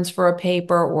interns for a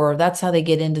paper or that's how they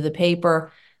get into the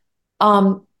paper.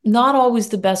 Not always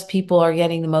the best people are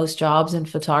getting the most jobs in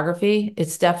photography.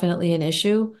 It's definitely an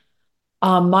issue.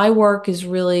 My work is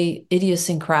really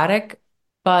idiosyncratic,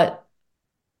 but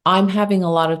I'm having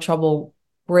a lot of trouble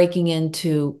breaking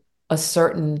into a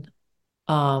certain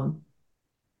um,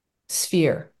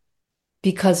 sphere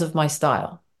because of my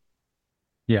style.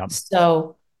 Yeah.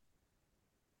 So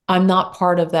I'm not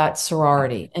part of that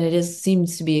sorority, and it is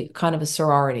seems to be kind of a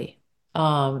sorority.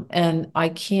 And I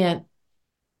can't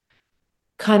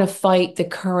kind of fight the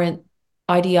current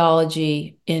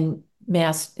ideology in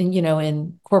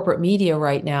in corporate media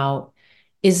right now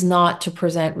is not to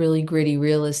present really gritty,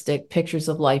 realistic pictures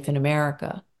of life in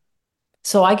America.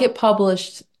 So I get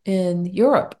published in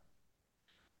Europe,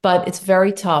 but it's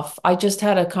very tough. I just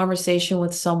had a conversation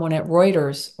with someone at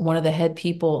Reuters, one of the head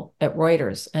people at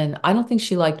Reuters, and I don't think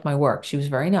she liked my work. She was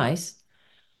very nice.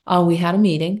 We had a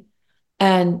meeting,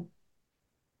 and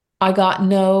I got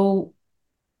no,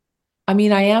 I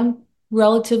mean, I am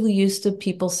relatively used to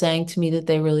people saying to me that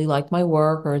they really like my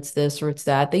work or it's this or it's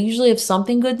that. They usually have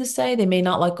something good to say. They may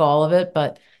not like all of it,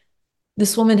 but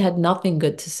this woman had nothing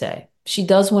good to say. She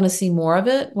does want to see more of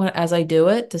it as I do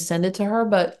it to send it to her,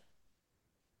 but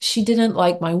she didn't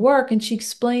like my work. And she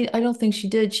explained, I don't think she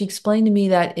did. She explained to me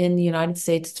that in the United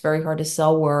States, it's very hard to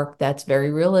sell work that's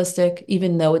very realistic,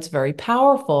 even though it's very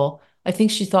powerful. I think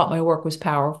she thought my work was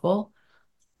powerful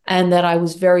and that I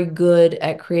was very good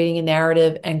at creating a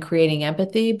narrative and creating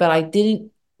empathy, but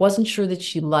wasn't sure that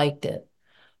she liked it.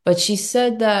 But she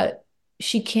said that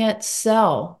she can't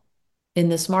sell in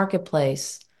this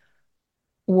marketplace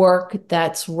work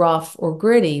that's rough or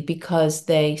gritty because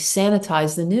they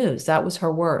sanitize the news. That was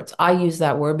her words. I used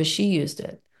that word, but she used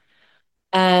it.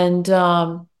 And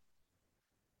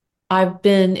I've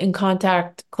been in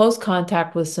close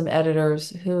contact with some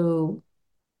editors who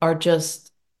are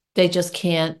they just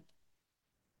can't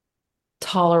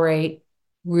tolerate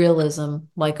realism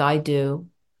like I do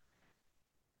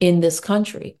in this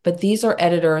country. But these are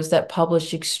editors that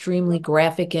publish extremely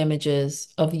graphic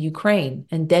images of Ukraine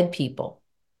and dead people.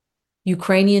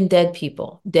 Ukrainian dead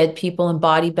people in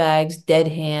body bags, dead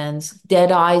hands, dead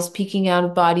eyes peeking out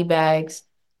of body bags,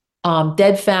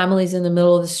 dead families in the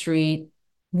middle of the street.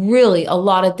 Really, a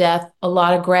lot of death, a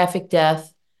lot of graphic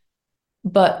death.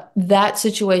 But that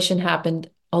situation happened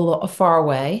far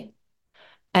away.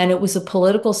 And it was a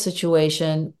political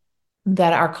situation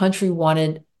that our country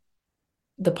wanted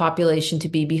the population to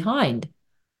be behind.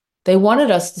 They wanted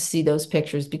us to see those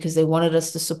pictures because they wanted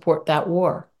us to support that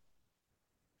war.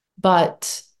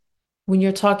 But when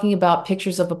you're talking about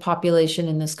pictures of a population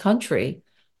in this country,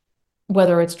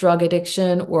 whether it's drug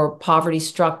addiction or poverty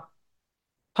struck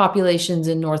populations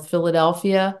in North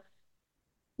Philadelphia,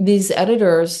 these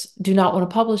editors do not want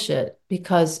to publish it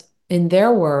because, in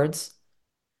their words,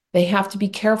 they have to be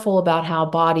careful about how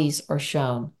bodies are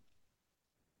shown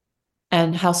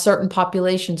and how certain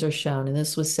populations are shown. And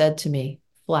this was said to me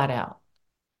flat out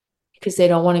because they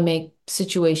don't want to make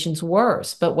situations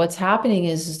worse. But what's happening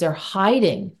is they're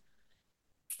hiding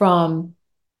from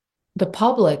the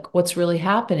public what's really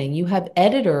happening. You have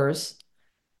editors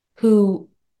who,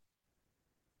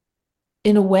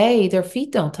 in a way, their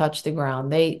feet don't touch the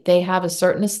ground. They have a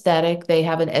certain aesthetic, they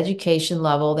have an education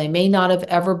level. They may not have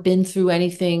ever been through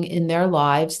anything in their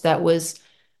lives that was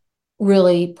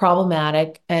really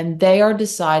problematic, and they are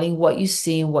deciding what you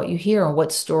see and what you hear and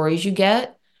what stories you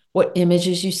get, what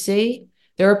images you see.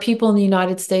 There are people in the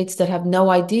United States that have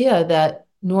no idea that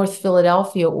North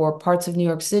Philadelphia or parts of New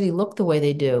York City look the way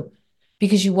they do.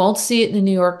 because you won't see it in the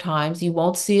New York Times, you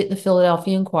won't see it in the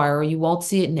Philadelphia Inquirer, you won't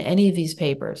see it in any of these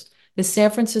papers. The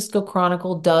San Francisco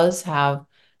Chronicle does have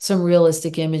some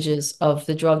realistic images of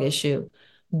the drug issue.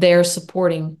 They're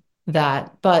supporting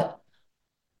that. But,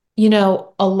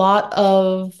 a lot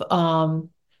of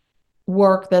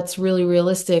work that's really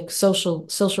realistic, social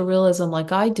realism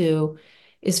like I do,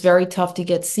 is very tough to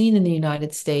get seen in the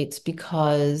United States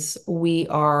because we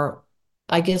are,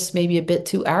 I guess, maybe a bit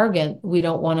too arrogant. We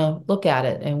don't want to look at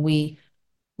it, and we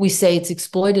say it's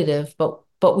exploitative,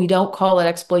 but we don't call it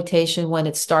exploitation when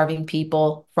it's starving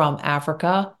people from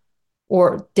Africa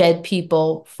or dead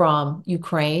people from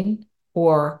Ukraine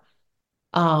or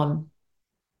um,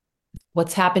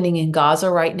 what's happening in Gaza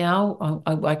right now.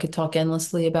 I could talk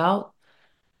endlessly about.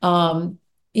 Um,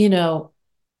 you know,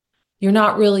 you're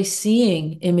not really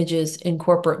seeing images in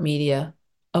corporate media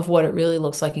of what it really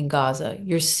looks like in Gaza.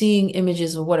 You're seeing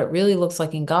images of what it really looks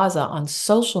like in Gaza on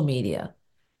social media.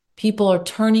 People are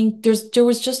turning, there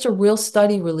was just a real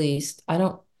study released. I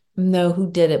don't know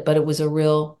who did it, but it was a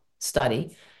real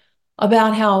study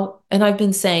about how, and I've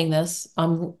been saying this,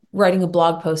 I'm writing a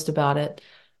blog post about it.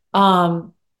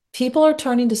 Um, People are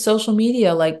turning to social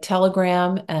media like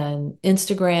Telegram and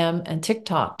Instagram and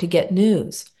TikTok to get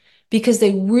news because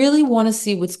they really want to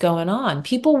see what's going on.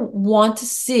 People want to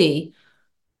see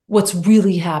what's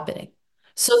really happening.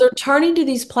 So they're turning to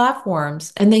these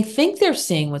platforms and they think they're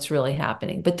seeing what's really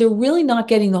happening, but they're really not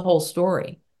getting the whole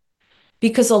story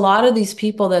because a lot of these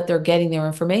people that they're getting their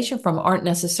information from aren't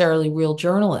necessarily real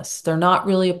journalists. They're not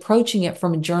really approaching it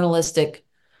from a journalistic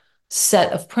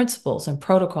set of principles and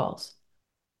protocols.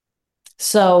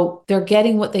 So they're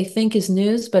getting what they think is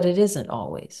news, but it isn't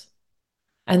always.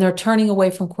 And they're turning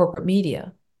away from corporate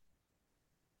media.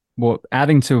 Well,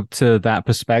 adding to that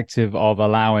perspective of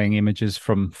allowing images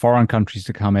from foreign countries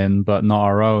to come in, but not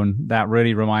our own, that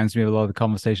really reminds me of a lot of the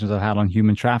conversations I've had on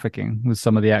human trafficking with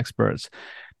some of the experts.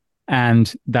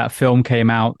 And that film came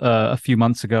out a few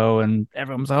months ago, and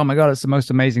everyone was like, "Oh my God, it's the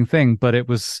most amazing thing!" But it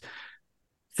was,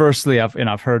 firstly,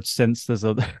 I've heard since there's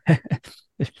a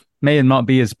it may not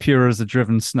be as pure as the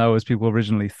driven snow as people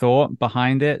originally thought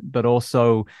behind it, but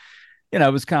also,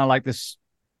 it was kind of like this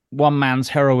one man's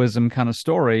heroism kind of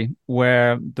story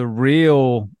where the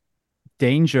real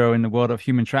danger in the world of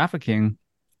human trafficking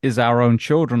is our own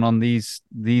children on these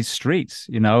streets,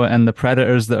 and the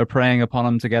predators that are preying upon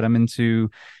them to get them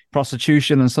into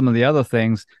prostitution and some of the other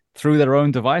things through their own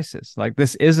devices. Like,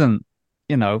 this isn't,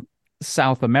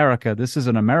 South America. This is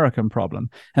an American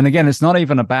problem. And again, it's not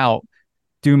even about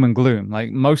doom and gloom. Like,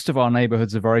 most of our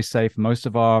neighborhoods are very safe. Most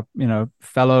of our,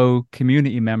 fellow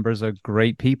community members are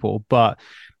great people. But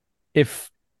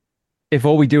if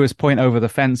all we do is point over the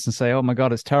fence and say, "Oh my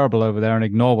God, it's terrible over there," and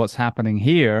ignore what's happening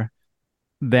here,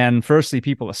 then firstly,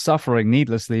 people are suffering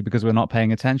needlessly because we're not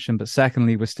paying attention. But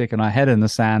secondly, we're sticking our head in the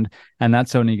sand, and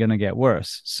that's only going to get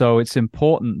worse. So it's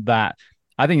important that,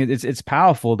 I think it's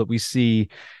powerful that we see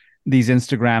these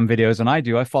Instagram videos, and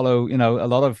I follow, a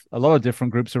lot of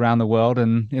different groups around the world,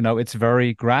 and it's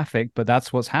very graphic, but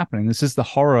that's what's happening. This is the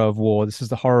horror of war. This is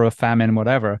the horror of famine,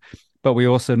 whatever. But we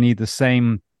also need the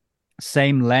same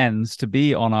lens to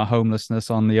be on our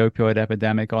homelessness, on the opioid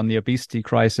epidemic, on the obesity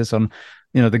crisis, on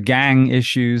the gang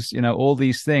issues, all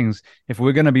these things. If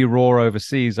we're going to be raw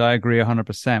overseas, I agree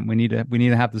 100%. We need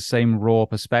to have the same raw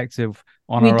perspective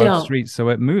on We our own don't. streets so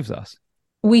it moves us.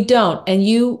 We don't. And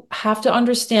you have to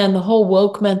understand the whole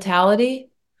woke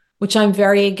mentality, which I'm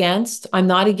very against. I'm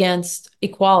not against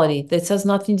equality. This has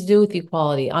nothing to do with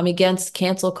equality. I'm against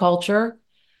cancel culture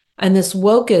and this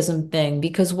wokeism thing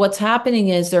because what's happening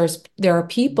is there are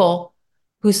people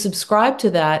who subscribe to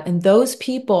that, and those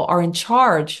people are in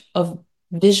charge of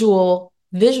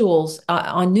visuals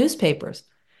on newspapers.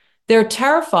 They're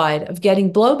terrified of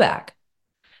getting blowback.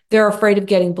 They're afraid of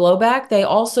getting blowback. They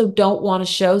also don't want to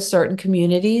show certain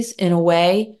communities in a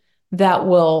way that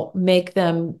will make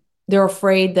them, they're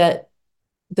afraid that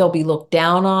they'll be looked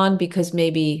down on because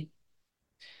maybe,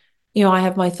 I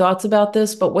have my thoughts about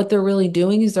this, but what they're really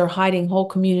doing is they're hiding whole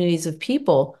communities of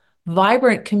people,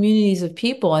 vibrant communities of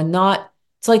people, and not,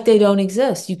 it's like they don't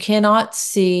exist. You cannot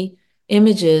see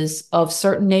images of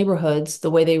certain neighborhoods the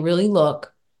way they really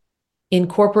look in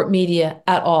corporate media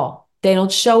at all. They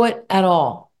don't show it at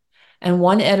all. And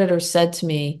one editor said to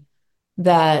me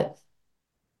that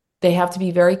they have to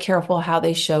be very careful how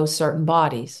they show certain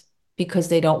bodies because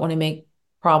they don't want to make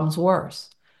problems worse.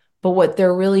 But what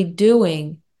they're really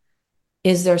doing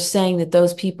is they're saying that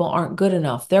those people aren't good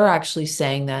enough. They're actually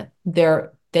saying that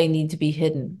they need to be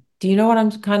hidden. Do you know what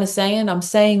I'm kind of saying? I'm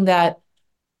saying that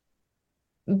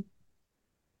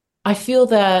I feel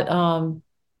that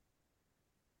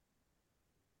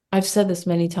I've said this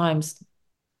many times.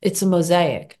 it's a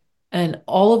mosaic, and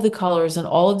all of the colors and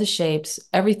all of the shapes,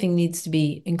 everything needs to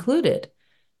be included.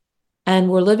 And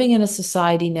we're living in a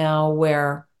society now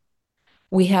where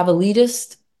we have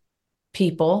elitist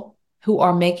people who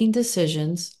are making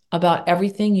decisions about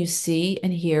everything you see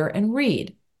and hear and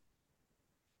read.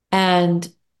 And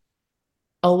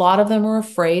a lot of them are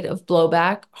afraid of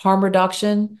blowback. Harm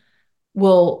reduction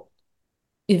will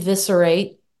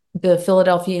eviscerate the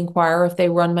Philadelphia Inquirer if they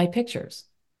run my pictures.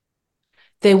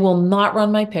 They will not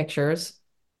run my pictures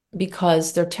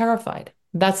because they're terrified.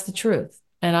 That's the truth.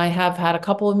 And I have had a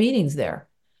couple of meetings there.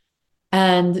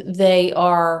 And they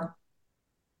don't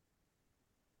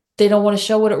want to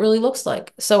show what it really looks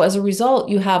like. So as a result,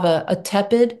 you have a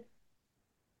tepid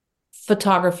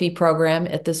photography program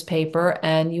at this paper,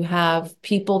 and you have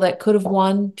people that could have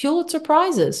won Pulitzer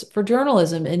Prizes for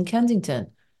journalism in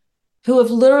Kensington who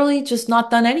have literally just not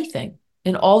done anything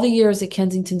in all the years that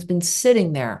Kensington's been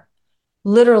sitting there,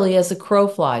 literally as the crow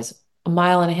flies, a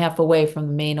mile and a half away from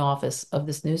the main office of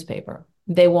this newspaper.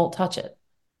 They won't touch it.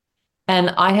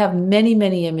 And I have many,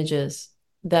 many images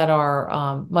that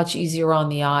are much easier on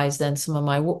the eyes than some of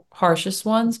my harshest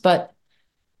ones. But,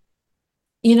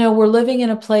 we're living in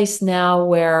a place now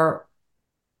where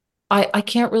I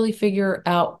can't really figure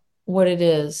out what it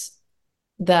is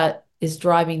that is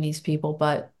driving these people.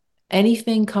 But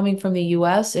anything coming from the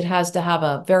US, it has to have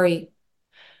a very,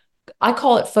 I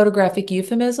call it photographic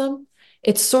euphemism.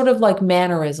 It's sort of like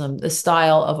mannerism, the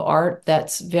style of art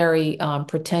that's very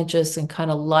pretentious and kind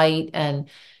of light, and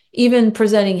even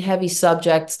presenting heavy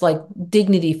subjects like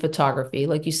dignity photography.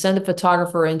 Like you send a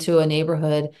photographer into a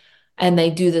neighborhood and they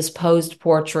do this posed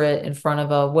portrait in front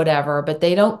of a whatever, but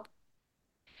they don't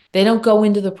go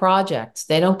into the projects.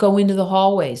 They don't go into the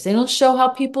hallways. They don't show how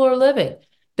people are living.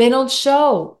 They don't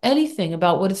show anything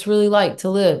about what it's really like to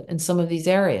live in some of these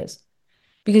areas,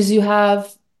 because you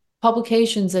have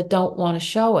publications that don't want to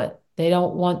show it. They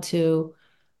don't want to.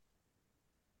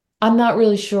 I'm not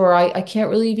really sure. I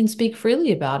can't really even speak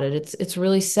freely about it. It's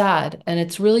really sad, and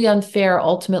it's really unfair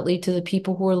ultimately to the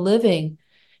people who are living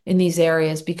in these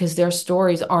areas, because their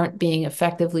stories aren't being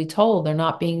effectively told. They're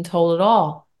not being told at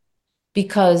all,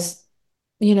 because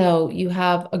you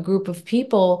have a group of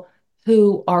people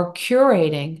who are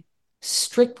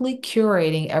strictly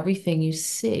curating everything you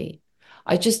see.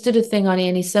 I just did a thing on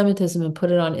anti-Semitism and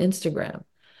put it on Instagram.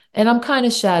 And I'm kind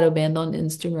of shadow banned on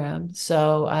Instagram.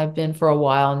 So I've been for a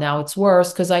while. Now it's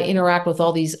worse because I interact with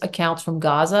all these accounts from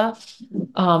Gaza.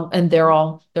 And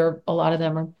a lot of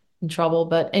them are in trouble.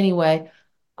 But anyway,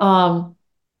 um,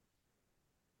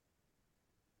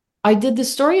 I did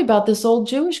this story about this old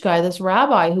Jewish guy, this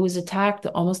rabbi who was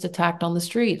almost attacked on the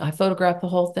street. I photographed the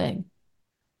whole thing.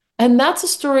 And that's a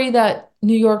story that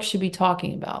New York should be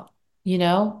talking about,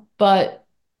 But,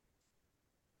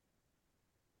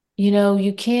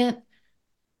 you can't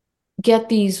get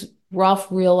these rough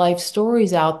real life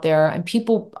stories out there. And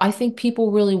I think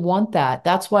people really want that.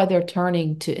 That's why they're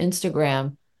turning to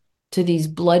Instagram, to these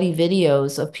bloody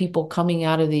videos of people coming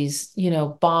out of these,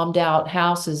 bombed out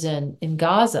houses in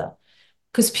Gaza,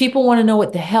 because people want to know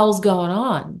what the hell's going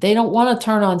on. They don't want to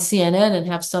turn on CNN and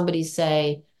have somebody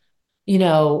say, you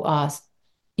know, uh,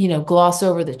 gloss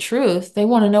over the truth. They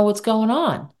want to know what's going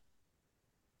on.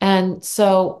 And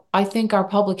so I think our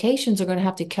publications are going to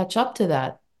have to catch up to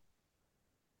that,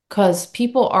 because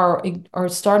people are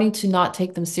starting to not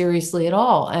take them seriously at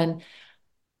all. And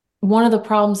one of the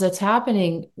problems that's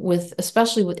happening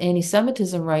especially with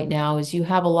anti-Semitism right now, is you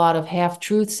have a lot of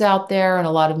half-truths out there and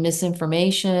a lot of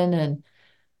misinformation, and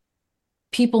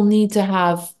people need to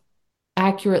have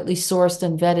accurately sourced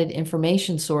and vetted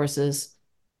information sources,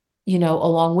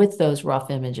 along with those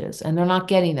rough images. And they're not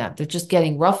getting that. They're just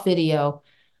getting rough video,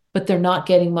 but they're not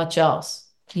getting much else.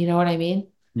 You know what I mean?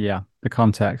 Yeah, the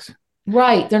context.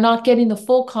 Right. They're not getting the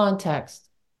full context.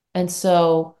 And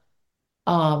so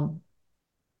um,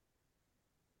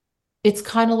 it's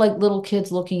kind of like little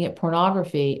kids looking at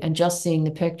pornography and just seeing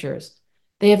the pictures.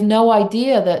 They have no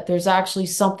idea that there's actually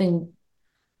something,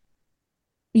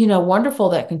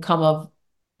 wonderful that can come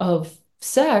of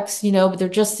sex, but they're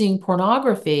just seeing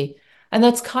pornography. And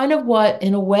that's kind of what,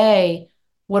 in a way,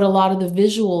 what a lot of the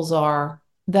visuals are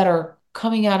that are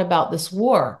coming out about this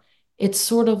war. It's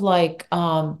sort of like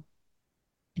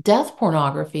death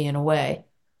pornography in a way.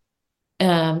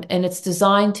 And it's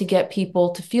designed to get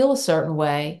people to feel a certain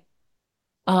way.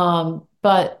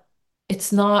 But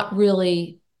it's not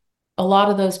really, a lot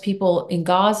of those people in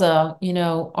Gaza,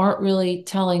 aren't really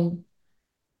telling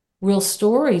real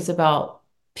stories about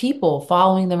people,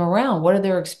 following them around. What are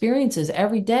their experiences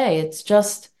every day? It's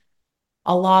just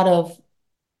a lot of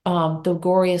the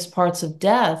goriest parts of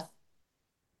death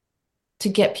to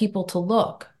get people to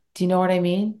look. Do you know what I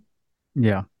mean?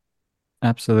 Yeah,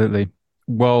 absolutely.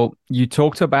 Well, you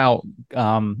talked about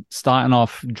starting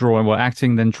off drawing, well,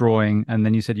 acting, then drawing, and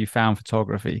then you said you found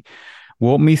photography.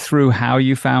 Walk me through how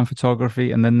you found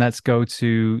photography, and then let's go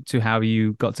to how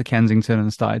you got to Kensington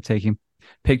and started taking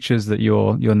pictures that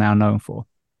you're now known for.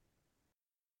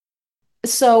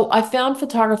 So I found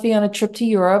photography on a trip to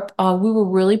Europe. We were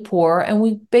really poor, and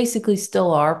we basically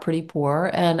still are pretty poor.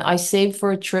 And I saved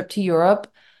for a trip to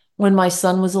Europe when my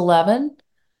son was 11.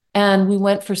 And we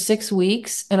went for 6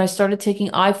 weeks, and I started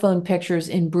taking iPhone pictures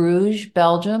in Bruges,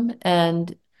 Belgium,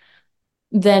 and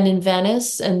then in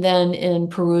Venice, and then in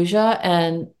Perugia.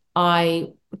 And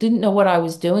I didn't know what I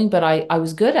was doing, but I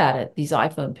was good at it, these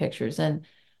iPhone pictures. And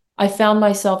I found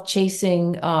myself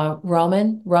chasing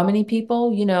Romany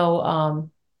people,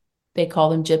 they call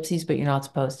them gypsies, but you're not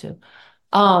supposed to.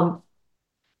 Um,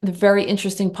 the very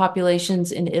interesting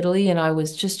populations in Italy, and I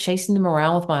was just chasing them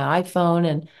around with my iPhone.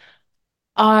 And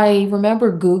I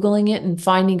remember Googling it and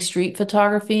finding street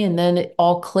photography, and then it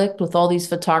all clicked with all these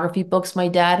photography books my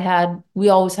dad had. We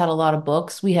always had a lot of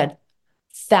books. We had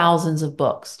thousands of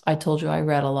books. I told you I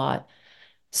read a lot.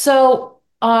 So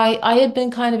I had been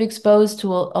kind of exposed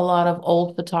to a lot of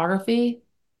old photography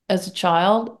as a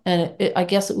child, and I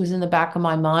guess it was in the back of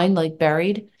my mind, like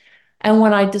buried. And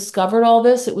when I discovered all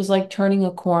this, it was like turning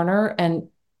a corner, and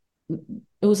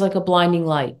it was like a blinding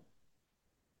light.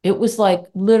 It was like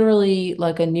literally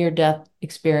like a near death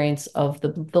experience of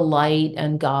the light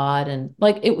and God, and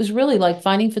like it was really like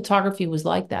finding photography was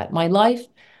like that. My life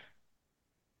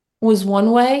was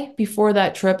one way before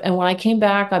that trip, and when I came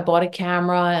back, I bought a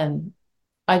camera and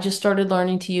I just started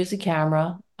learning to use a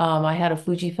camera. I had a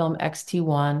Fujifilm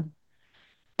X-T1,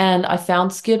 and I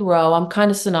found Skid Row. I'm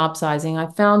kind of synopsizing. I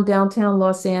found downtown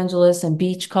Los Angeles and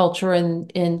beach culture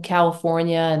in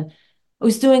California, and I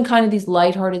was doing kind of these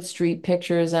lighthearted street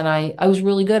pictures, and I was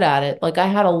really good at it. Like I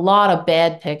had a lot of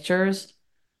bad pictures.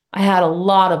 I had a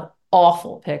lot of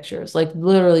awful pictures, like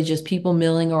literally just people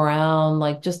milling around,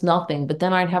 like just nothing. But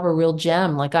then I'd have a real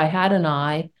gem. Like I had an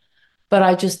eye, but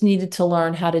I just needed to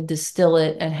learn how to distill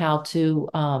it and how to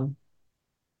how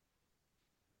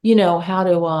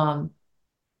to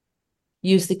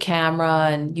use the camera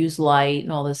and use light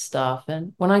and all this stuff.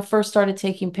 And when I first started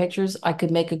taking pictures, I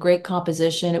could make a great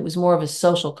composition. It was more of a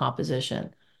social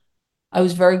composition. I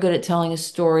was very good at telling a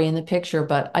story in the picture,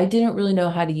 but I didn't really know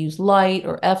how to use light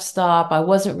or f-stop. I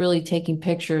wasn't really taking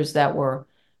pictures that were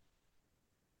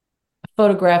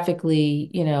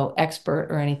photographically, expert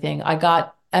or anything. I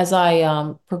got as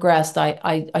I progressed,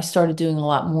 I started doing a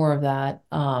lot more of that.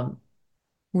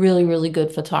 Really, really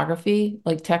good photography,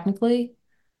 like technically.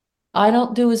 I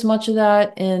don't do as much of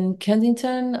that in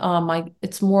Kensington.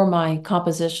 It's more my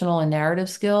compositional and narrative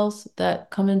skills that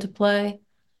come into play,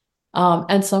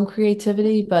 and some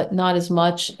creativity, but not as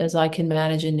much as I can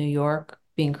manage in New York.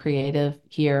 Being creative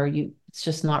here, it's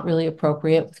just not really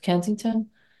appropriate with Kensington.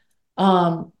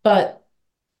 But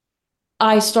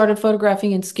I started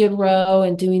photographing in Skid Row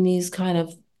and doing these kind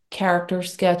of character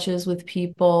sketches with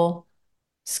people.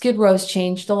 Skid Row's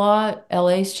changed a lot.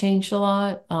 LA's changed a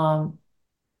lot.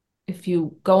 If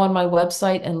you go on my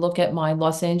website and look at my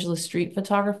Los Angeles street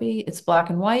photography, it's black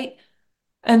and white.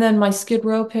 And then my Skid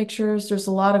Row pictures, there's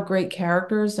a lot of great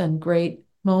characters and great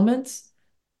moments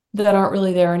that aren't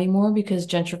really there anymore because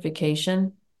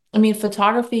gentrification. I mean,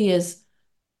 photography is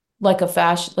like a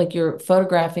fashion, like you're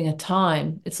photographing a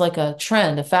time. It's like a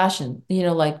trend, a fashion,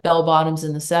 like bell bottoms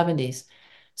in the 70s.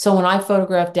 So when I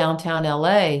photographed downtown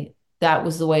LA, that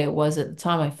was the way it was at the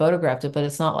time I photographed it, but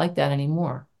it's not like that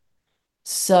anymore.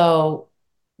 So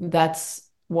that's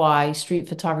why street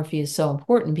photography is so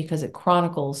important because it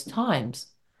chronicles times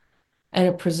and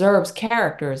it preserves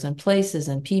characters and places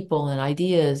and people and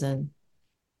ideas and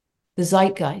the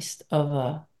zeitgeist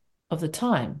of the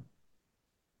time.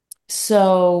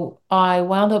 So I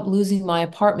wound up losing my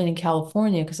apartment in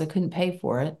California because I couldn't pay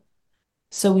for it.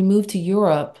 So we moved to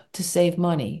Europe to save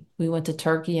money. We went to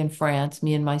Turkey and France,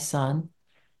 me and my son.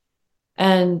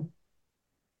 And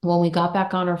when we got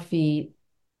back on our feet,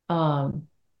 um,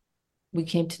 we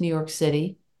came to New York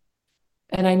City,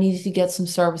 and I needed to get some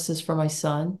services for my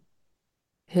son,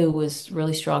 who was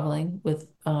really struggling with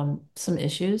some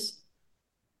issues.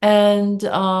 And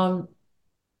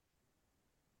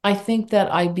I think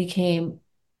that I became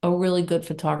a really good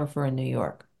photographer in New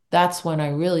York. That's when I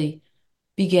really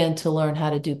began to learn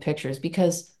how to do pictures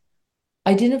because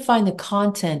I didn't find the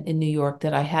content in New York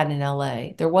that I had in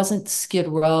LA. There wasn't Skid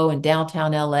Row and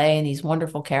downtown LA and these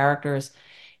wonderful characters.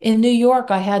 In New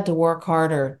York, I had to work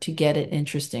harder to get it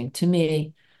interesting to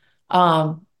me.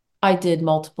 Um, I did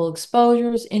multiple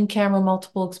exposures, in camera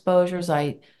multiple exposures.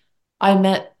 I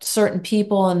met certain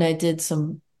people and I did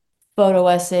some photo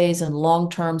essays and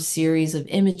long-term series of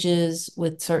images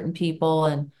with certain people.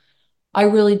 And I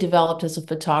really developed as a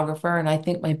photographer. And I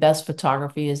think my best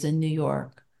photography is in New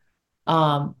York.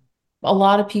 Um, a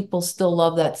lot of people still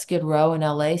love that Skid Row and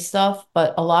LA stuff,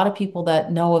 but a lot of people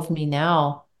that know of me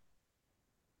now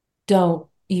don't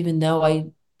even know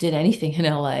I did anything in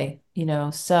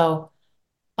LA, So,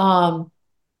 um,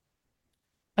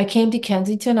 I came to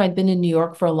Kensington. I'd been in New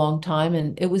York for a long time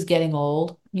and it was getting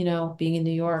old, being in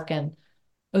New York. And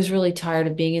I was really tired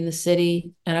of being in the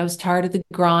city and I was tired of the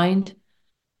grind.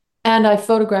 And I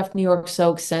photographed New York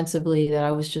so extensively that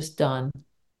I was just done.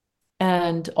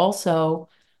 And also,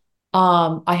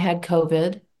 I had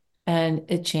COVID and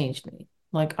it changed me.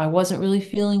 Like I wasn't really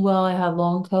feeling well. I had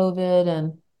long COVID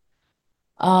and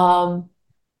um,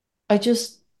 I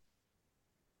just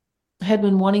had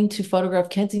been wanting to photograph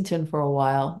Kensington for a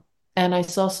while. And I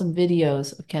saw some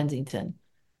videos of Kensington.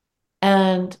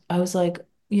 And I was like,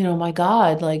 my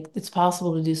God, like it's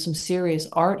possible to do some serious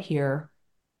art here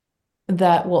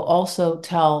that will also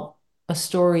tell a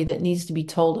story that needs to be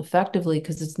told effectively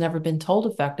because it's never been told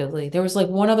effectively. There was like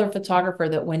one other photographer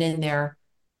that went in there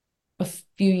a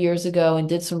few years ago and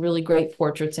did some really great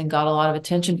portraits and got a lot of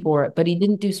attention for it, but he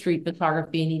didn't do street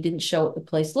photography and he didn't show what the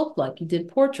place looked like. He did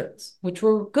portraits, which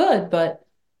were good, but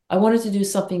I wanted to do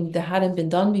something that hadn't been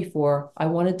done before. I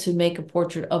wanted to make a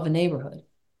portrait of a neighborhood.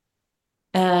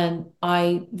 And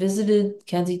I visited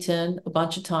Kensington a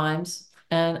bunch of times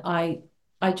and I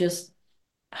just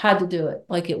had to do it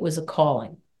like it was a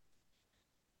calling.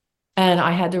 And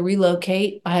I had to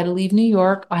relocate. I had to leave New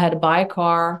York. I had to buy a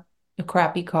car, a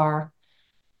crappy car.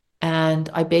 And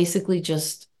I basically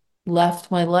just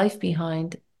left my life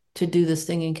behind to do this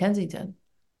thing in Kensington.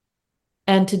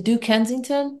 And to do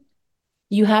Kensington,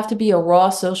 you have to be a raw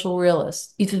social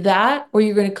realist. Either that or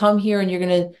you're going to come here and you're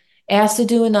going to ask to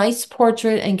do a nice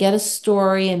portrait and get a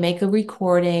story and make a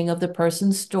recording of the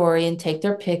person's story and take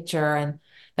their picture. And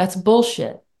that's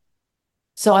bullshit.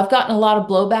 So I've gotten a lot of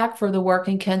blowback for the work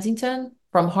in Kensington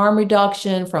from harm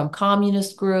reduction, from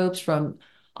communist groups, from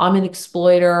I'm an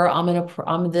exploiter,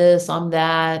 I'm this, I'm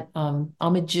that, I'm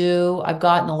a Jew. I've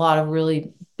gotten a lot of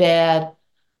really bad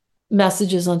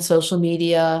messages on social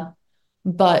media.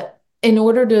 But in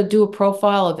order to do a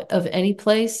profile of any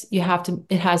place, it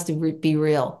has to be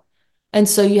real. And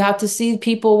so you have to see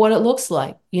people what it looks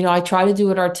like. I try to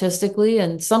do it artistically,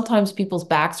 and sometimes people's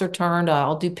backs are turned.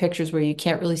 I'll do pictures where you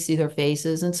can't really see their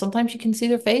faces, and sometimes you can see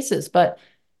their faces. But,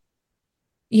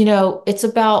 it's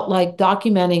about like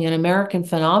documenting an American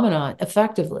phenomenon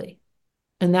effectively.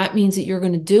 And that means that you're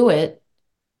going to do it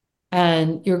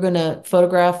and you're going to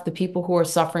photograph the people who are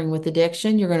suffering with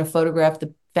addiction. You're going to photograph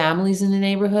the families in the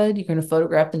neighborhood. You're going to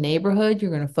photograph the neighborhood.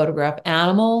 You're going to photograph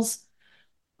animals.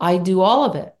 I do all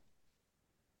of it.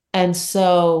 And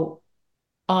so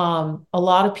a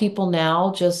lot of people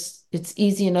now just, it's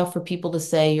easy enough for people to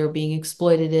say you're being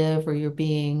exploitative or you're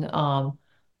being,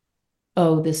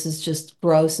 oh, this is just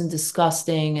gross and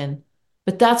disgusting.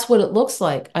 But that's what it looks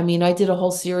like. I mean, I did a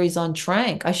whole series on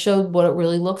Tranq. I showed what it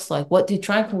really looks like. What do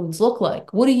Tranq wounds look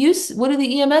like? What do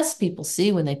the EMS people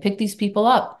see when they pick these people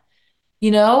up?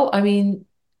 I mean,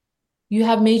 you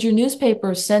have major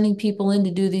newspapers sending people in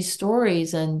to do these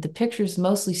stories and the pictures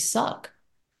mostly suck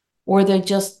or they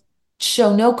just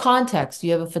show no context.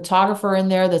 You have a photographer in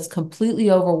there that's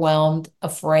completely overwhelmed,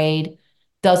 afraid,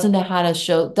 doesn't know how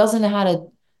to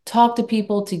talk to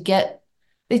people to get,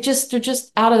 they're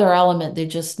just out of their element. They're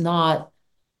just not,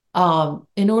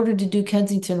 in order to do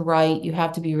Kensington right, you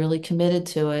have to be really committed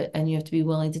to it and you have to be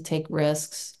willing to take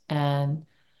risks and,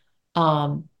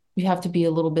 you have to be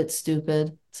a little bit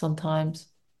stupid sometimes.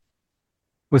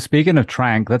 Well, speaking of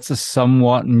Tranq, that's a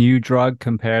somewhat new drug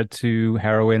compared to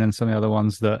heroin and some of the other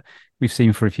ones that we've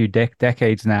seen for a few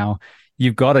decades now.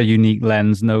 You've got a unique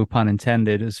lens, no pun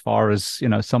intended, as far as,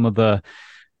 some of the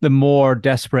more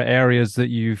desperate areas that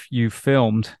you've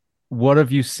filmed. What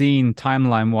have you seen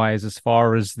timeline wise as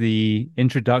far as the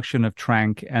introduction of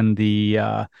Tranq and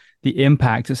the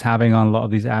impact it's having on a lot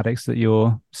of these addicts that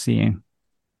you're seeing?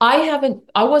 I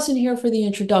wasn't here for the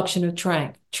introduction of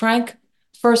Tranq. Tranq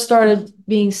first started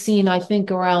being seen, I think,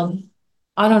 around,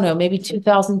 I don't know, maybe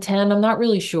 2010. I'm not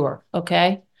really sure.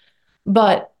 Okay.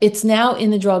 But it's now in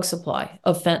the drug supply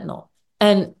of fentanyl.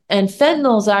 And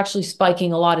fentanyl is actually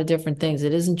spiking a lot of different things.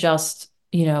 It isn't just,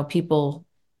 people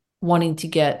wanting to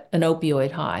get an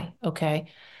opioid high. Okay.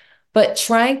 But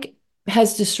Tranq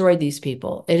has destroyed these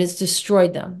people. It has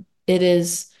destroyed them. It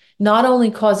is not only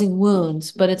causing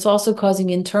wounds, but it's also causing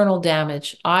internal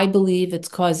damage. I believe it's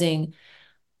causing,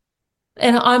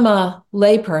 and I'm a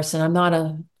layperson, I'm not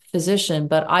a physician,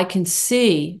 but I can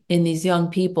see in these young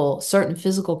people certain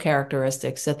physical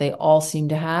characteristics that they all seem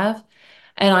to have.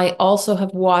 And I also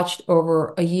have watched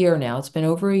over a year now, it's been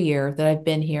over a year that I've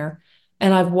been here,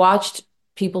 and I've watched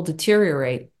people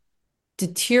deteriorate.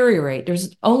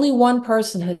 There's only one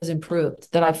person has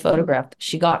improved that I photographed.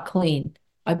 She got clean.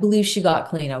 I believe she got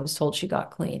clean. I was told she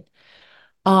got clean.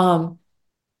 Um,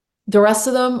 the rest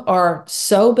of them are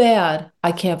so bad,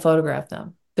 I can't photograph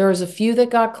them. There's a few that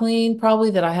got clean,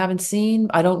 probably that I haven't seen.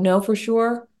 I don't know for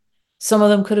sure. Some of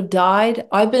them could have died.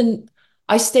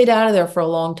 I stayed out of there for a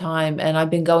long time and I've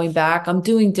been going back. I'm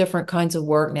doing different kinds of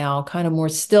work now, kind of more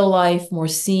still life, more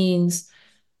scenes.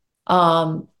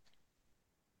 Um,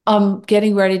 I'm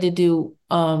getting ready to do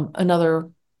another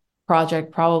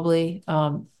project, probably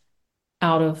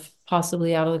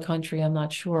possibly out of the country. I'm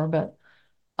not sure, but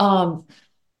um,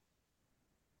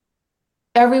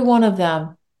 every one of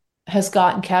them has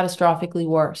gotten catastrophically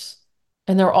worse.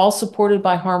 And they're all supported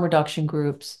by harm reduction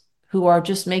groups who are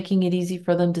just making it easy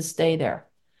for them to stay there.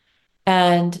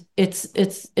 And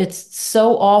it's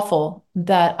so awful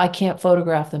that I can't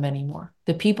photograph them anymore.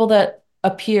 The people that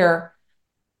appear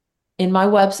in my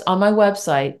webs on my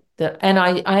website that and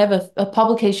I have a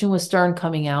publication with Stern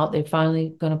coming out. They're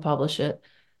finally going to publish it.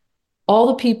 All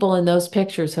the people in those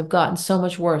pictures have gotten so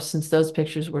much worse since those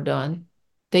pictures were done.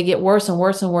 They get worse and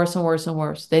worse and worse and worse and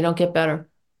worse. They don't get better.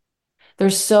 They're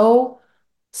so,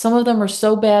 some of them are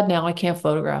so bad now, I can't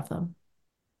photograph them.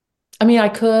 I mean, I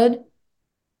could,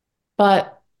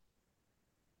 but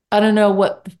I don't know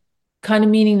what kind of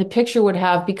meaning the picture would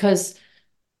have because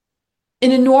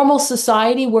in a normal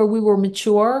society where we were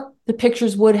mature, the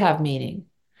pictures would have meaning.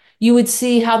 You would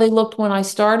see how they looked when I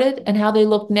started and how they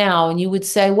look now. And you would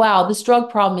say, wow, this drug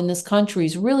problem in this country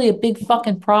is really a big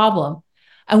fucking problem.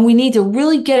 And we need to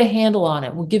really get a handle on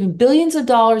it. We're giving billions of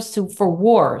dollars for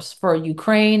wars for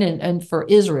Ukraine and for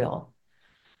Israel.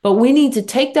 But we need to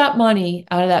take that money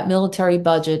out of that military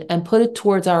budget and put it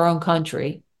towards our own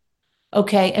country.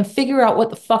 Okay. And figure out what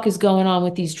the fuck is going on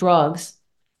with these drugs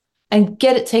and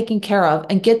get it taken care of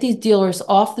and get these dealers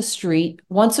off the street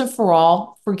once and for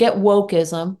all. Forget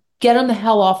wokeism, get them the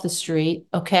hell off the street.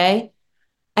 Okay.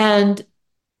 And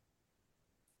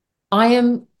I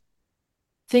am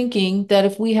thinking that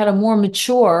if we had a more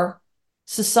mature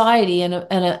society and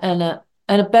a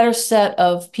better set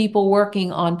of people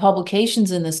working on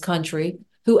publications in this country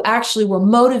who actually were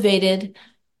motivated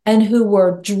and who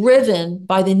were driven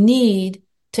by the need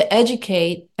to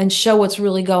educate and show what's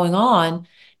really going on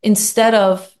instead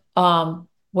of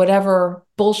whatever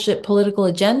bullshit political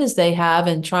agendas they have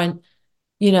and trying,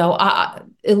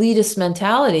 elitist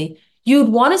mentality, you'd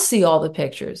want to see all the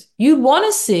pictures. You'd want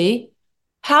to see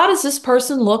how does this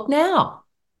person look now?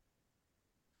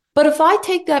 But if I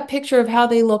take that picture of how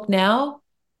they look now,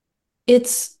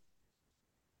 it's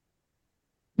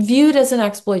viewed as an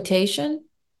exploitation.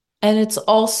 And it's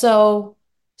also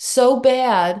so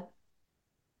bad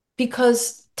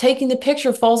because taking the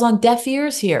picture falls on deaf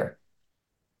ears here.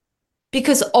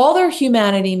 Because all their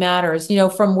humanity matters,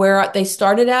 from where they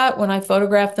started at when I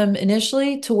photographed them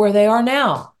initially to where they are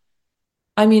now.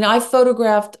 I mean, I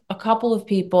photographed a couple of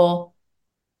people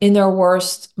in their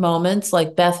worst moments,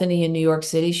 like Bethany in New York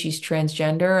City. She's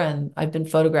transgender, and I've been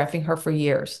photographing her for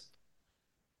years.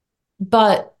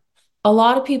 But a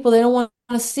lot of people, they don't want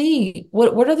to see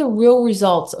what are the real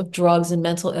results of drugs and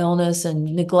mental illness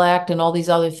and neglect and all these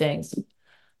other things.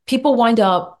 People wind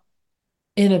up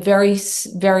in a very,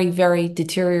 very, very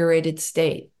deteriorated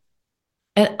state.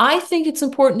 And I think it's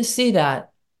important to see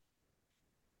that.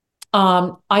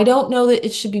 I don't know that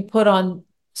it should be put on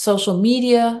social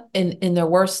media in their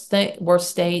worst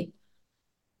state,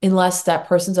 unless that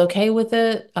person's okay with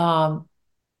it. A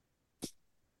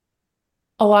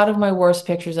lot of my worst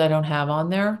pictures I don't have on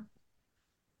there.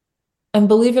 And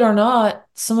believe it or not,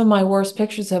 some of my worst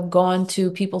pictures have gone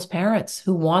to people's parents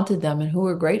who wanted them and who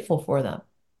were grateful for them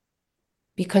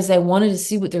because they wanted to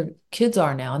see what their kids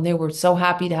are now. And they were so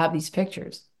happy to have these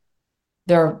pictures.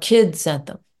 Their kids sent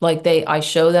them. I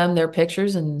show them their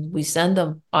pictures and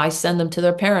I send them to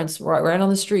their parents right on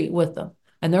the street with them.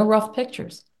 And they're rough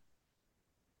pictures.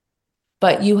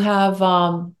 But you have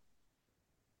a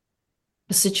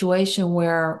situation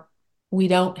where we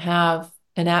don't have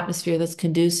an atmosphere that's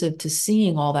conducive to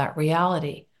seeing all that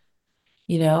reality.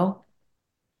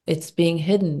 It's being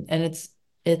hidden, and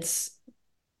it's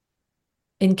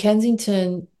in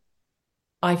Kensington.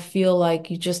 I feel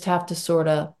like you just have to sort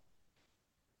of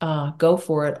go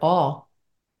for it all.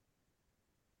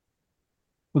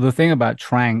 Well, the thing about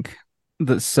Tranq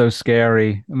that's so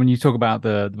scary, and when you talk about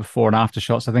the before and after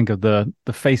shots, I think of the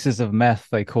faces of meth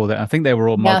they called it. I think they were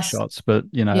all mug Yes. shots, but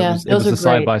it Yeah, was those are the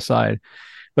side great. by side.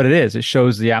 But it is, it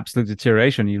shows the absolute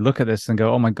deterioration. You look at this and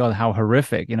go, oh my God, how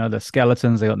horrific. You know, the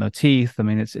skeletons, they got no teeth. I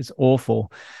mean, it's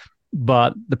awful.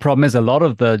 But the problem is a lot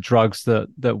of the drugs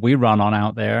that we run on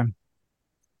out there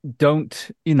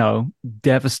don't,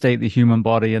 devastate the human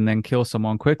body and then kill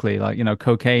someone quickly. Like,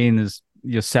 cocaine is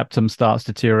your septum starts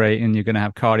deteriorating, you're going to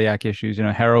have cardiac issues.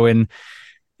 Heroin,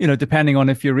 depending on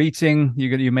if you're eating,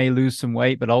 you may lose some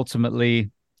weight, but ultimately,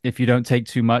 if you don't take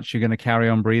too much, you're going to carry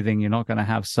on breathing. You're not going to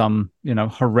have some,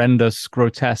 horrendous,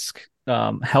 grotesque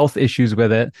health issues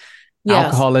with it. Yes.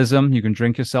 Alcoholism, you can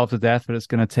drink yourself to death, but it's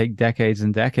going to take decades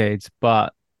and decades.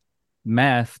 But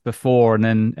meth before and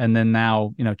then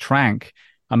now, Tranq.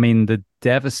 I mean, the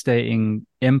devastating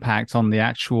impact on the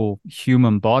actual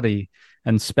human body,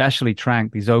 and especially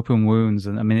Tranq, these open wounds.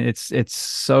 And I mean, it's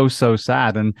so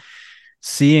sad. And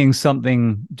seeing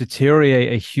something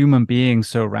deteriorate a human being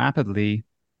so rapidly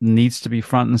needs to be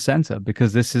front and center,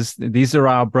 because these are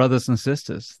our brothers and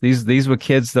sisters. These were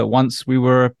kids that once we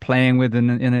were playing with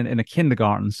in a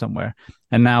kindergarten somewhere,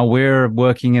 and now we're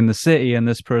working in the city, and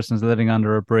this person's living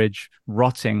under a bridge,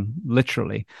 rotting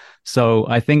literally. So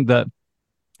I think that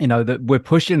that we're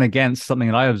pushing against something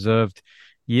that I observed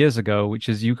years ago, which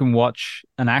is you can watch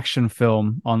an action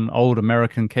film on old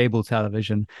American cable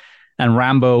television, and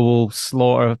Rambo will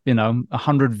slaughter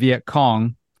 100 Viet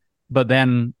Cong, but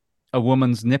then a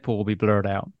woman's nipple will be blurred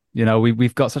out.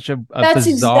 We've got such a That's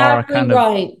bizarre exactly kind of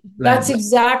right. That's lens.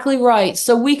 exactly right.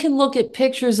 So we can look at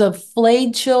pictures of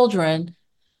flayed children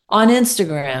on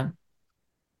Instagram,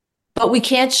 but we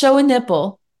can't show a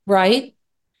nipple, right?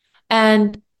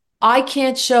 And I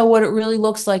can't show what it really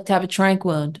looks like to have a trank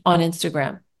wound on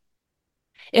Instagram.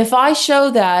 If I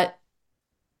show that,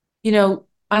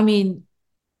 I mean,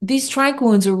 these trank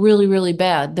wounds are really, really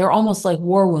bad. They're almost like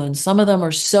war wounds. Some of them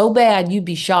are so bad, you'd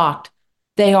be shocked.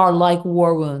 They are like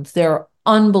war wounds. They're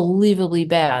unbelievably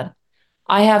bad.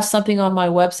 I have something on my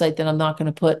website that I'm not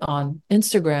going to put on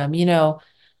Instagram.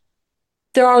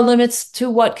 There are limits to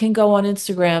what can go on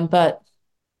Instagram, but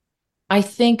I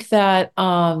think that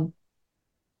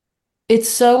it's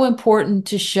so important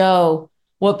to show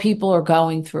what people are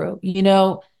going through.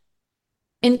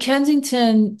 In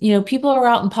Kensington, people are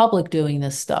out in public doing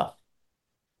this stuff.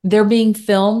 They're being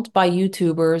filmed by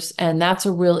YouTubers, and that's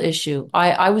a real issue.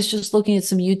 I was just looking at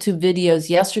some YouTube videos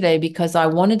yesterday because I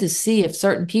wanted to see if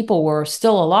certain people were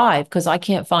still alive because I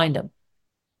can't find them.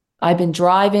 I've been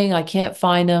driving, I can't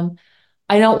find them.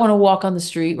 I don't want to walk on the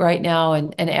street right now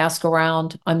and ask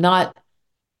around.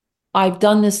 I've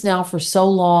done this now for so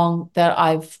long that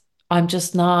I'm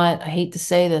just not, I hate to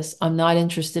say this, I'm not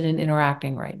interested in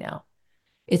interacting right now.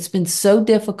 It's been so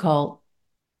difficult.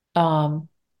 Um,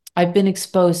 I've been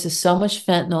exposed to so much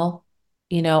fentanyl,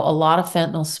 a lot of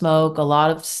fentanyl smoke, a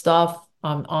lot of stuff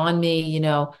on me.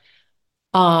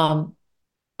 Um,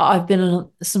 I've been in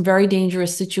some very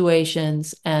dangerous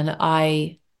situations, and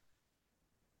I've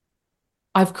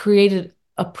created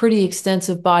a pretty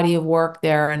extensive body of work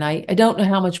there, and I don't know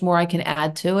how much more I can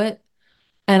add to it.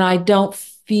 And I don't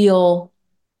feel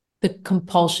the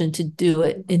compulsion to do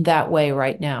it in that way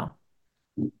right now.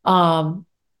 Um,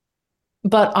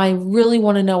 but I really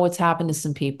want to know what's happened to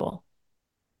some people.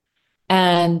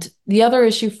 And the other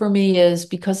issue for me is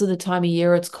because of the time of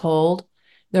year it's cold,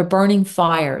 they're burning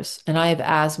fires, and I have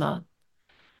asthma.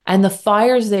 And the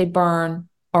fires they burn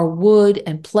are wood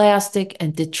and plastic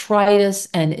and detritus,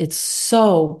 and it's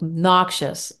so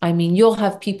noxious. I mean, you'll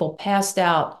have people passed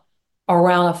out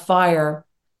around a fire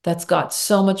that's got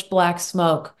so much black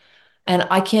smoke, and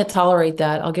I can't tolerate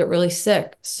that. I'll get really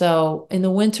sick. So in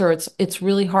the winter, it's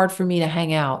really hard for me to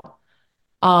hang out.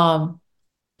 Um,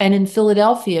 and in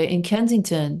Philadelphia, in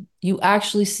Kensington, you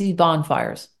actually see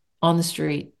bonfires on the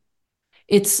street.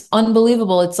 It's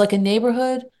unbelievable. It's like a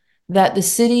neighborhood that the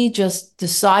city just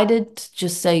decided to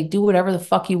just say, do whatever the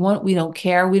fuck you want. We don't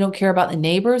care. We don't care about the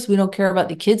neighbors. We don't care about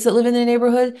the kids that live in the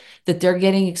neighborhood, that they're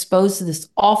getting exposed to this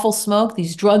awful smoke.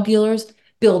 These drug dealers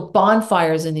build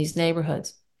bonfires in these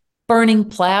neighborhoods, burning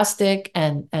plastic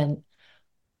and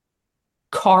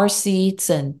car seats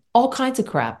and all kinds of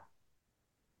crap.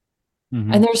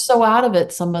 Mm-hmm. And they're so out of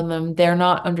it, some of them, they're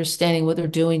not understanding what they're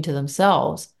doing to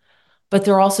themselves, but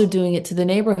they're also doing it to the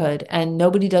neighborhood, and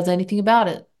nobody does anything about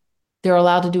it. They're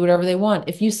allowed to do whatever they want.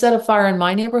 If you set a fire in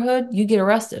my neighborhood, you get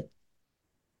arrested.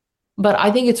 But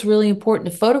I think it's really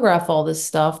important to photograph all this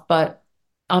stuff, but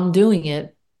I'm doing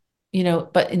it,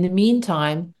 but in the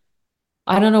meantime,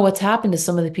 I don't know what's happened to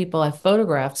some of the people I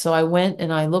photographed. So I went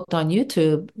and I looked on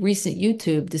YouTube, recent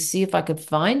YouTube, to see if I could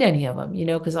find any of them,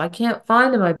 because I can't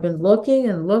find them. I've been looking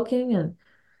and looking, and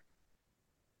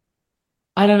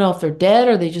I don't know if they're dead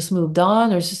or they just moved on.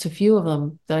 There's just a few of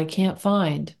them that I can't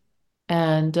find.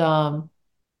 And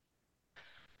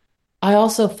I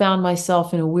also found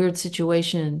myself in a weird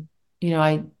situation,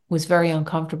 I was very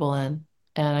uncomfortable in,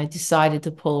 and I decided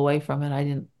to pull away from it.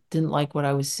 I didn't like what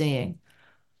I was seeing.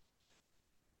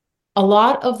 A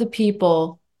lot of the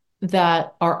people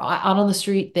that are out on the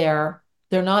street there,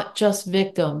 they're not just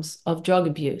victims of drug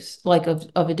abuse, like of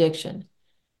addiction.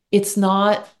 It's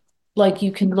not like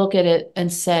you can look at it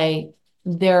and say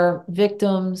they're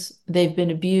victims, they've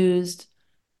been abused,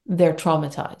 they're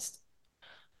traumatized.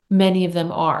 Many of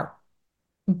them are,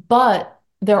 but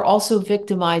they're also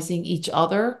victimizing each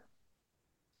other.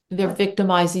 They're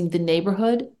victimizing the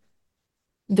neighborhood.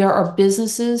 There are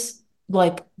businesses,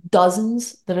 like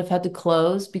dozens, that have had to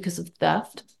close because of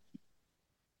theft.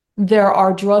 There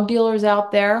are drug dealers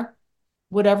out there,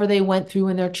 whatever they went through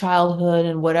in their childhood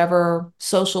and whatever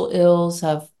social ills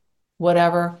have,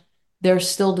 whatever, they're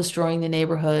still destroying the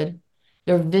neighborhood.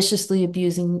 They're viciously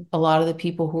abusing a lot of the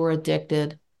people who are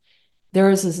addicted. There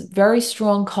is this very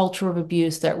strong culture of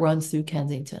abuse that runs through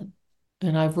Kensington.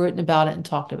 And I've written about it and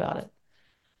talked about it.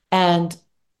 And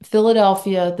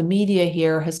Philadelphia, the media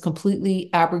here has completely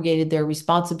abrogated their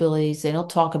responsibilities. They don't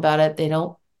talk about it. They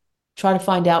don't try to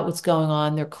find out what's going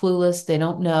on. They're clueless. They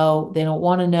don't know. They don't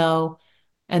want to know.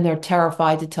 And they're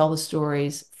terrified to tell the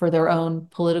stories for their own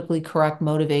politically correct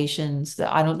motivations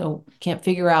that I don't know, can't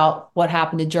figure out what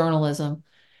happened to journalism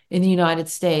in the United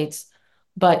States.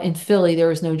 But in Philly,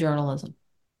 there is no journalism.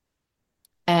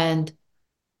 And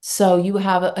so you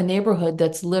have a neighborhood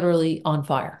that's literally on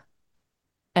fire.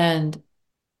 And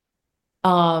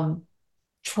um,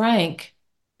 Tranq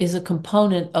is a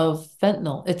component of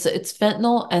fentanyl. It's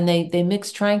fentanyl, and they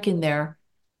mix Tranq in there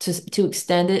to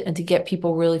extend it and to get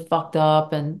people really fucked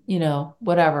up and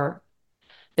whatever.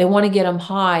 They want to get them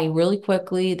high really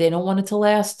quickly. They don't want it to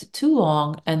last too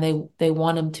long, and they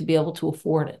want them to be able to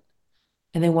afford it,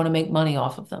 and they want to make money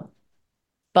off of them.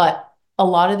 But a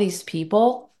lot of these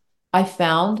people I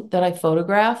found that I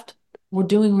photographed were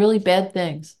doing really bad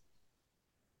things.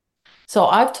 So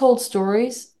I've told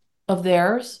stories of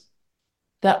theirs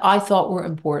that I thought were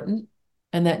important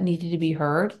and that needed to be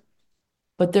heard.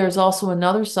 But there's also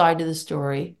another side to the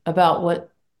story about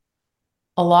what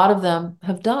a lot of them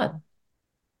have done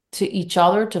to each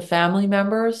other, to family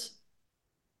members,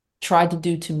 tried to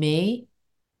do to me,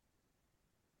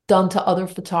 done to other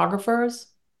photographers.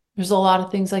 There's a lot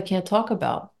of things I can't talk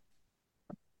about.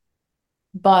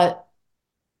 But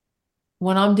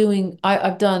when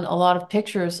I've done a lot of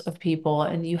pictures of people,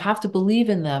 and you have to believe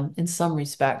in them in some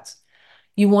respects.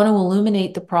 You want to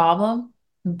illuminate the problem,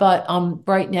 but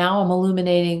right now I'm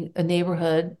illuminating a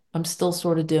neighborhood. I'm still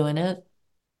sort of doing it.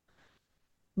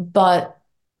 But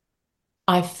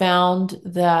I found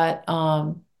that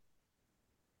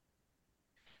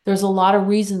there's a lot of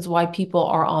reasons why people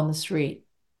are on the street,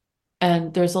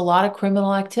 and there's a lot of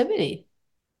criminal activity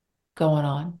going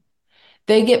on.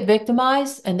 They get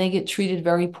victimized and they get treated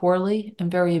very poorly and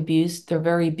very abused. They're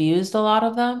very abused, a lot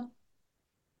of them.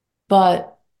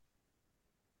 But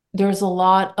there's a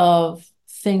lot of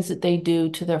things that they do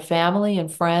to their family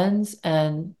and friends,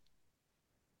 and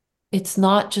it's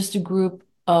not just a group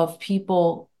of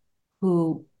people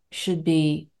who should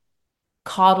be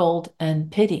coddled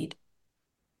and pitied.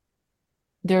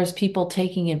 There's people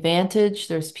taking advantage,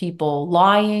 there's people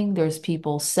lying, there's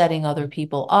people setting other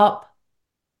people up,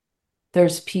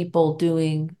 there's people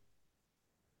doing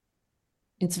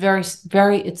it's very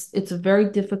very it's a very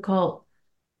difficult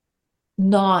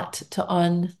knot to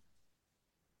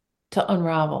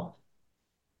unravel.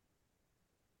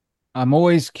 I'm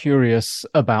always curious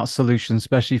about solutions,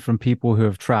 especially from people who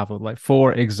have traveled. Like,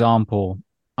 for example,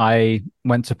 I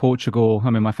went to Portugal. I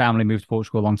mean, my family moved to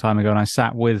Portugal a long time ago, and I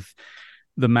sat with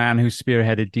the man who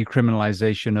spearheaded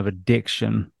decriminalization of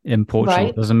addiction in Portugal.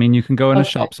 Right? Doesn't mean you can go into Okay.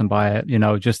 shops and buy it.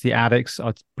 Just the addicts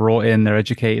are brought in, they're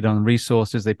educated on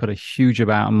resources. They put a huge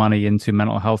amount of money into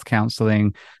mental health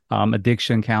counseling,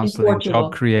 addiction In counseling, job Portugal.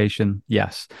 creation.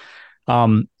 Yes.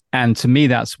 And to me,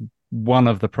 that's one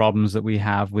of the problems that we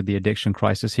have with the addiction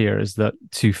crisis here is that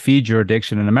to feed your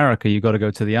addiction in America, you got to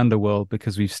go to the underworld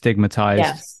because we've stigmatized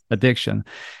Yes. addiction.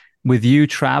 With you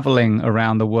traveling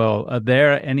around the world, are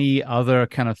there any other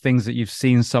kind of things that you've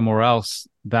seen somewhere else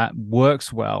that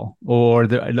works well, or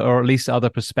at least other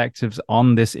perspectives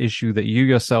on this issue that you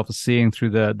yourself are seeing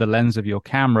through the lens of your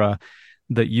camera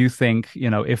that you think,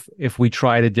 if we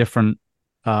tried a different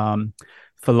um,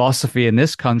 philosophy in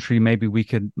this country, maybe we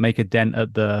could make a dent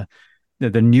at the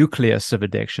nucleus of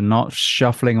addiction, not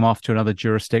shuffling them off to another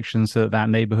jurisdiction so that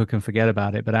neighborhood can forget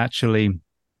about it, but actually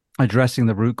addressing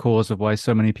the root cause of why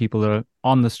so many people are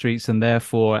on the streets, and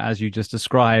therefore, as you just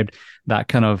described, that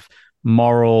kind of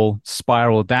moral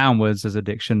spiral downwards as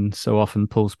addiction so often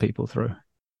pulls people through.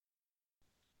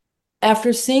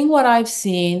 After seeing what I've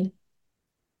seen,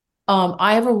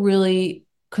 I have a really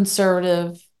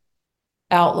conservative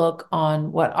outlook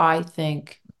on what I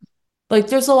think. Like,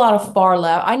 there's a lot of far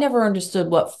left. I never understood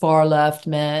what far left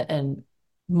meant, and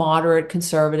moderate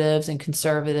conservatives and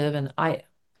conservative. And I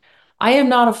am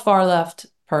not a far left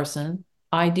person.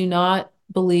 I do not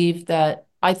believe that.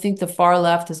 I think the far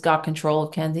left has got control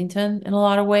of Kensington in a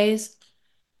lot of ways.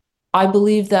 I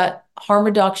believe that harm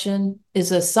reduction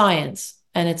is a science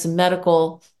and it's a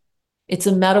medical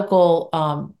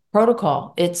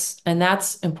protocol. And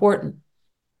that's important.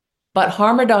 But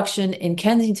harm reduction in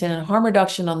Kensington and harm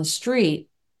reduction on the street,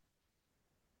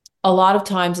 a lot of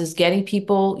times is getting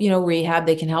people, rehab.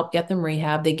 They can help get them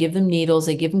rehab. They give them needles.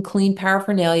 They give them clean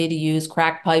paraphernalia to use,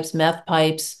 crack pipes, meth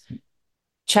pipes,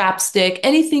 chapstick,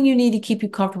 anything you need to keep you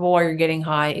comfortable while you're getting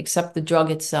high, except the drug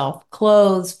itself,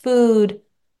 clothes, food,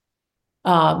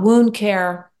 wound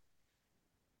care.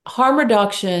 Harm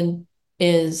reduction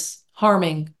is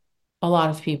harming a lot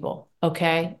of people,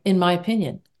 okay? In my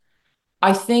opinion.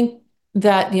 I think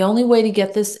that the only way to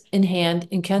get this in hand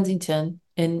in Kensington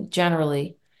and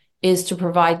generally is to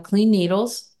provide clean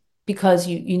needles because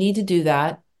you need to do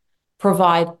that.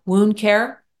 Provide wound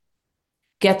care,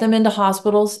 get them into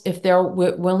hospitals if they're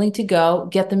willing to go,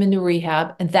 get them into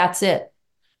rehab, and that's it.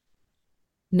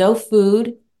 No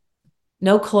food,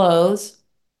 no clothes,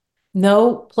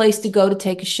 no place to go to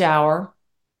take a shower,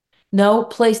 no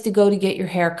place to go to get your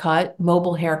hair cut,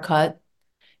 mobile haircut,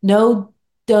 no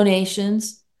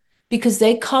donations, because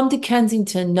they come to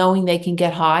Kensington knowing they can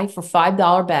get high for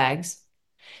 $5 bags.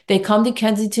 They come to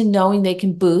Kensington knowing they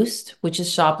can boost, which is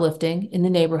shoplifting in the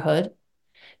neighborhood.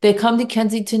 They come to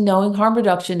Kensington knowing harm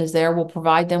reduction is there, will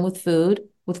provide them with food,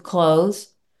 with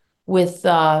clothes, with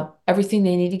everything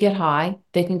they need to get high.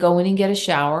 They can go in and get a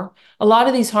shower. A lot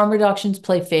of these harm reductions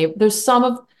play favor. There's some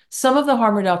of the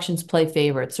harm reductions play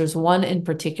favorites. There's one in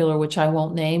particular, which I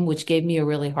won't name, which gave me a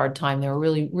really hard time. They were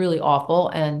really, really awful.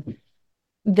 And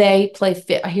they play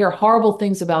fit. I hear horrible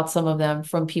things about some of them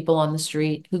from people on the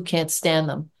street who can't stand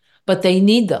them, but they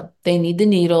need them. They need the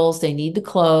needles, they need the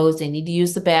clothes, they need to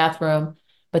use the bathroom.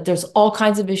 But there's all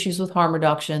kinds of issues with harm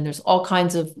reduction. There's all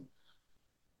kinds of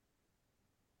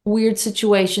weird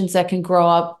situations that can grow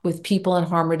up with people in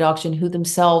harm reduction who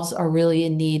themselves are really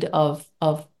in need of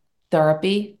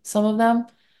therapy, some of them.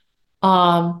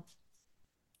 Um,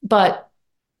 but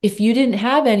if you didn't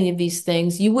have any of these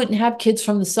things, you wouldn't have kids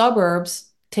from the suburbs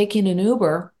taking an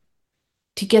Uber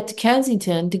to get to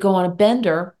Kensington to go on a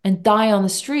bender and die on the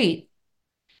street.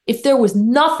 If there was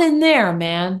nothing there,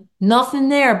 man, nothing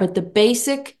there but the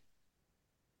basic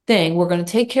thing, we're going to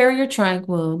take care of your Tranq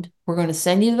wound. We're going to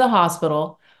send you to the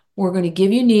hospital. We're going to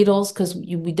give you needles because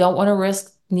we don't want to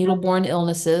risk needle-borne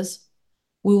illnesses.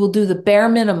 We will do the bare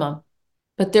minimum.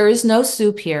 But there is no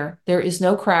soup here. There is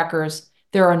no crackers.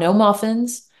 There are no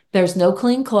muffins. There's no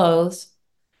clean clothes.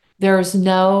 There's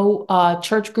no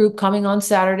church group coming on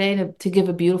Saturday to give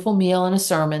a beautiful meal and a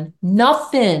sermon.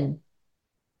 Nothing.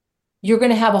 You're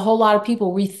going to have a whole lot of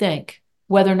people rethink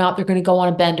whether or not they're going to go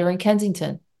on a bender in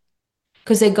Kensington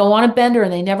because they go on a bender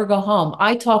and they never go home.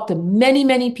 I talk to many,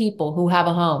 many people who have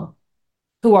a home,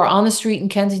 who are on the street in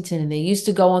Kensington, and they used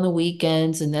to go on the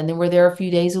weekends, and then they were there a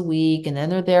few days a week, and then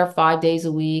they're there 5 days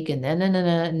a week, and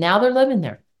then now they're living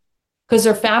there because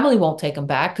their family won't take them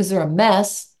back because they're a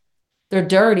mess. They're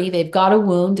dirty. They've got a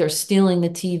wound. They're stealing the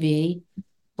TV,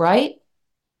 right?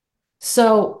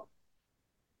 So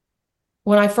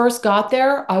when I first got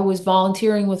there, I was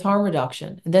volunteering with harm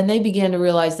reduction. And then they began to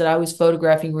realize that I was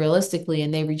photographing realistically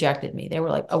and they rejected me. They were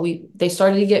like, they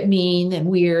started to get mean and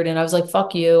weird. And I was like,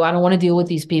 fuck you. I don't want to deal with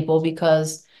these people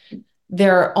because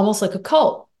they're almost like a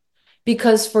cult.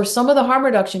 Because for some of the harm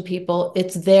reduction people,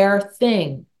 it's their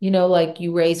thing. Like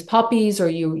you raise puppies or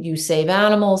you save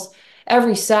animals.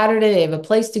 Every Saturday they have a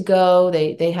place to go.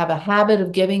 They have a habit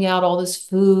of giving out all this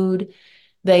food.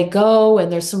 They go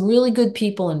and there's some really good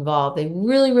people involved. They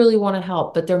really, really want to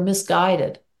help, but they're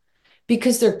misguided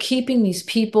because they're keeping these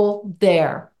people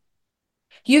there.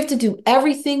 You have to do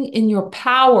everything in your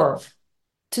power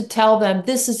to tell them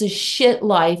this is a shit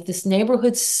life. This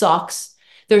neighborhood sucks.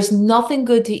 There's nothing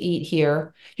good to eat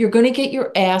here. You're going to get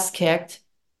your ass kicked.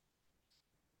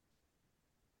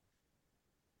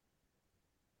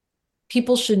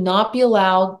 People should not be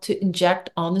allowed to inject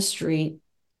on the street.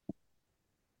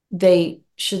 They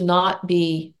should not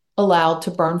be allowed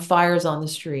to burn fires on the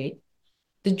street.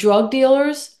 The drug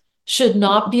dealers should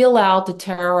not be allowed to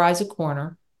terrorize a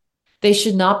corner. They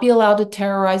should not be allowed to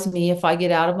terrorize me if I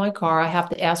get out of my car. I have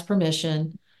to ask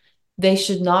permission. They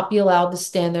should not be allowed to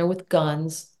stand there with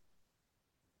guns.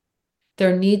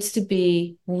 There needs to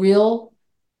be real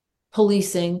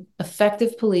policing,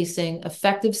 effective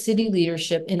city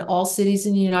leadership in all cities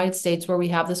in the United States where we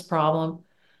have this problem.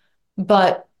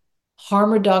 But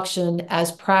harm reduction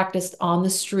as practiced on the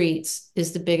streets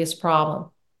is the biggest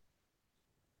problem.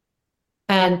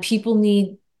 And people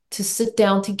need to sit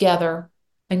down together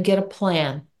and get a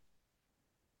plan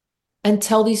and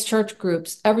tell these church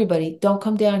groups, everybody, don't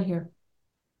come down here.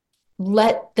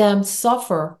 Let them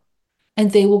suffer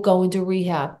and they will go into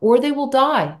rehab or they will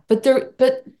die. But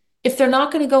if they're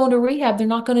not going to go into rehab, they're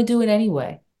not going to do it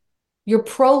anyway. You're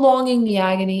prolonging the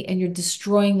agony and you're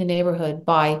destroying the neighborhood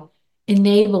by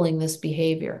enabling this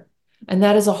behavior. And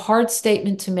that is a hard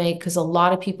statement to make because a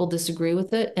lot of people disagree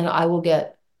with it. And I will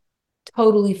get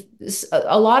totally,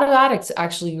 a lot of addicts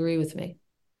actually agree with me.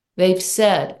 They've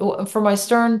said, for my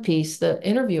Stern piece, the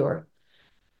interviewer,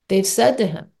 they've said to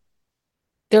him,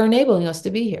 they're enabling us to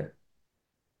be here.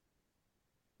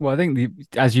 Well, I think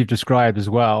as you've described as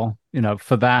well,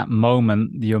 for that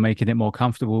moment, you're making it more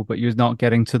comfortable, but you're not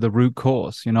getting to the root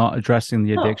cause. You're not addressing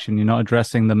the No. addiction. You're not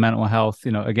addressing the mental health.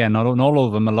 Again, not all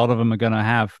of them. A lot of them are going to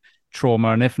have trauma,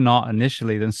 and if not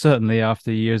initially, then certainly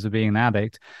after years of being an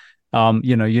addict,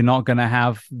 you're not going to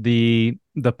have the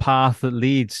path that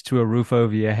leads to a roof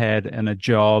over your head and a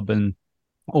job and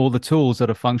all the tools that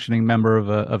a functioning member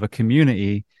of a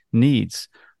community needs.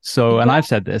 So, and I've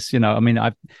Exactly. said this, I mean,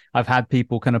 I've had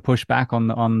people kind of push back on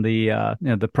the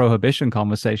the prohibition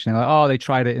conversation. Like, oh, they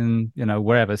tried it in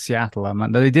wherever, Seattle. I'm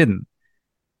like, no, they didn't.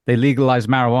 They legalized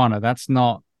marijuana. That's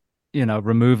not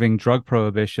removing drug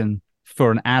prohibition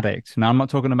for an addict. Now, I'm not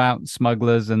talking about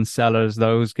smugglers and sellers;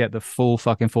 those get the full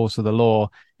fucking force of the law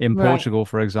in Right. Portugal,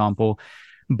 for example.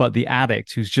 But the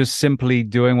addict who's just simply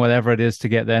doing whatever it is to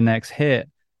get their next hit,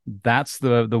 that's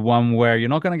the one where you're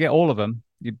not going to get all of them,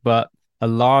 but a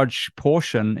large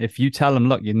portion, if you tell them,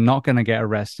 look, you're not going to get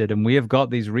arrested, and we have got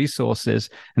these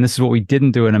resources, and this is what we didn't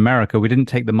do in America. We didn't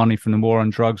take the money from the war on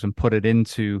drugs and put it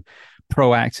into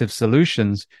proactive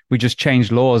solutions. We just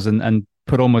changed laws and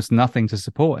put almost nothing to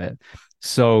support it.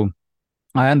 So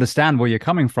I understand where you're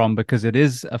coming from because it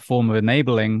is a form of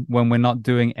enabling when we're not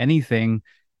doing anything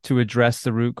to address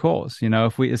the root cause.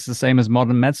 It's the same as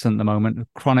modern medicine at the moment,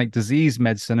 chronic disease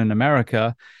medicine in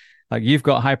America. Like, you've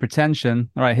got hypertension.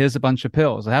 All right, here's a bunch of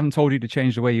pills. I haven't told you to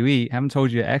change the way you eat, I haven't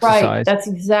told you to Right. exercise, That's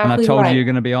and I've exactly told you you're right.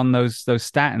 going to be on those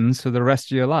statins for the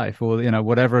rest of your life, or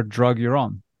whatever drug you're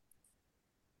on.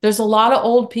 There's a lot of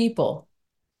old people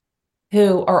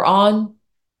who are on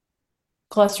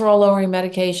cholesterol lowering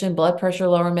medication, blood pressure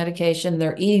lowering medication.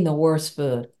 They're eating the worst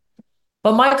food.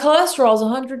 But my cholesterol is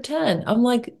 110. I'm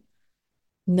like,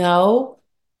 no,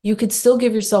 you could still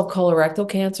give yourself colorectal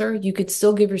cancer. You could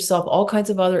still give yourself all kinds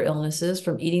of other illnesses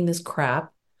from eating this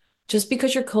crap. Just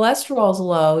because your cholesterol is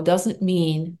low doesn't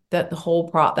mean that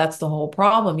that's the whole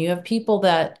problem. You have people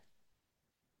that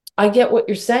I get what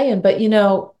you're saying, but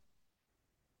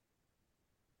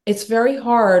it's very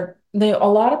hard. A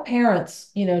lot of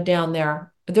parents, down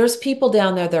there, there's people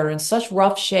down there that are in such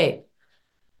rough shape.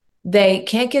 They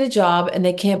can't get a job and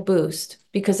they can't boost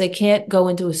because they can't go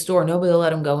into a store. Nobody will let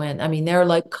them go in. I mean, they're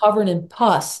like covered in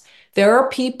pus. There are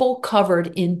people covered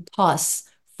in pus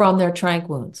from their tranq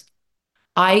wounds.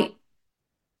 I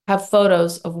have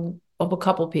photos of a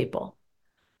couple people.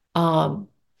 Um,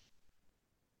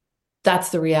 that's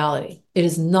the reality. It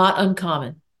is not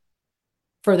uncommon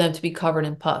for them to be covered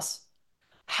in pus.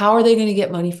 How are they going to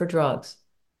get money for drugs?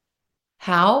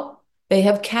 How? They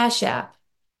have Cash App.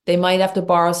 They might have to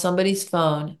borrow somebody's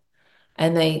phone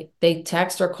and they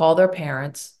text or call their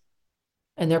parents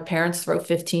and their parents throw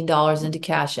 $15 into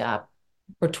Cash App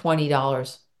or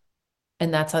 $20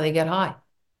 and that's how they get high.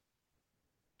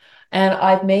 And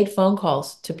I've made phone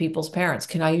calls to people's parents.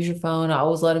 Can I use your phone? I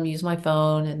always let them use my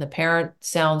phone. And the parent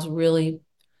sounds really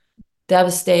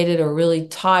devastated or really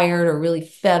tired or really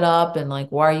fed up and like,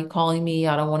 why are you calling me?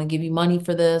 I don't want to give you money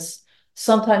for this.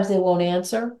 Sometimes they won't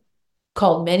answer.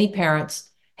 Called many parents,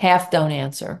 half don't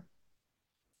answer.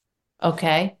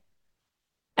 Okay.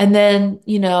 And then,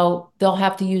 they'll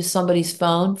have to use somebody's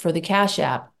phone for the Cash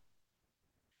App.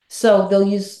 So they'll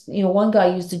use, one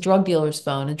guy used a drug dealer's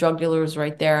phone. A drug dealer was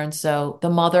right there. And so the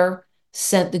mother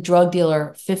sent the drug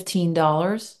dealer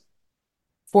 $15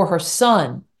 for her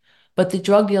son, but the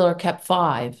drug dealer kept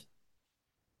five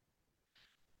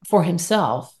for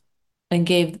himself and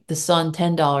gave the son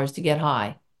 $10 to get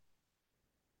high.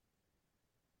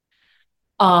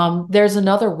 There's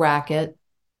another racket.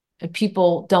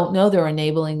 People don't know they're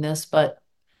enabling this, but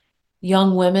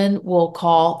young women will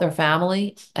call their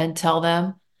family and tell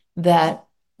them that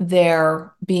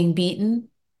they're being beaten,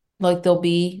 like they'll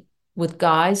be with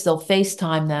guys. They'll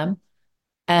FaceTime them,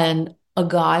 and a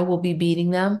guy will be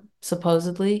beating them,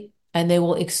 supposedly. and they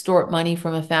will extort money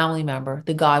from a family member.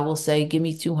 The guy will say, give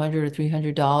me 200 or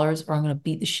 $300 or I'm going to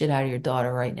beat the shit out of your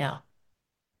daughter right now.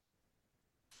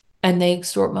 And they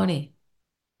extort money.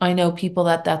 I know people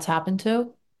that that's happened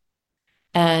to,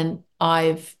 and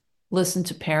I've listened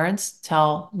to parents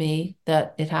tell me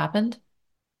that it happened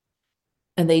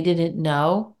and they didn't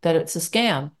know that it's a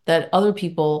scam, that other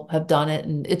people have done it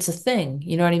and it's a thing.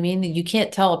 You know what I mean? You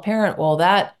can't tell a parent, well,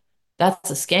 that's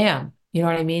a scam. You know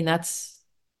what I mean? That's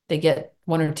they get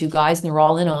one or two guys and they're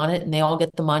all in on it and they all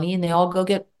get the money and they all go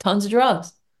get tons of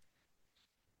drugs.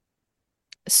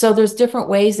 So there's different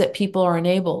ways that people are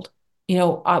enabled.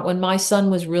 When my son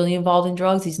was really involved in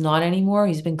drugs, he's not anymore.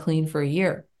 He's been clean for a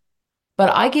year. But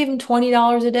I gave him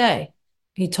 $20 a day.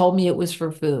 He told me it was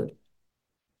for food.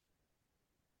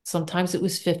 Sometimes it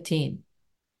was 15.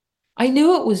 I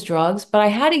knew it was drugs, but I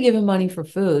had to give him money for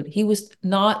food. He was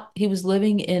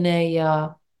living in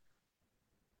a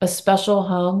special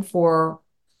home for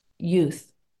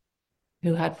youth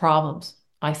who had problems.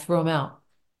 I threw him out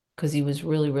because he was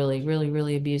really, really, really,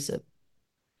 really abusive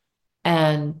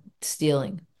and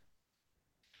stealing.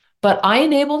 But I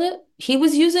enabled it. He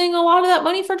was using a lot of that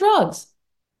money for drugs.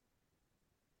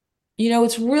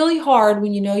 It's really hard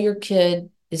when you know your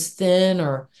kid is thin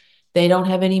or they don't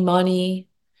have any money.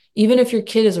 Even if your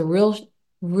kid is a real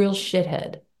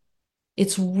shithead,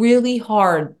 it's really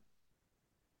hard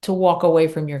to walk away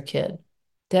from your kid,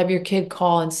 to have your kid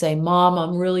call and say, Mom,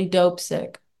 I'm really dope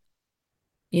sick.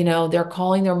 They're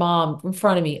calling their mom in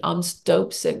front of me. I'm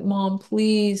dope sick. Mom,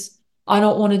 please. I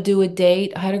don't want to do a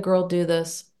date. I had a girl do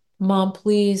this. Mom,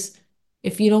 please.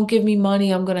 If you don't give me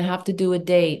money, I'm going to have to do a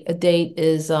date. A date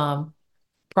is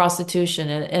prostitution.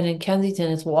 And in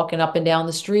Kensington, it's walking up and down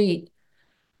the street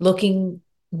looking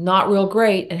not real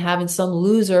great and having some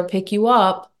loser pick you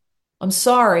up. I'm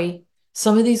sorry.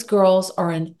 Some of these girls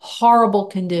are in horrible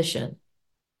condition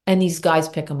and these guys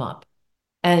pick them up.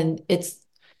 And it's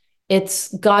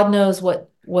God knows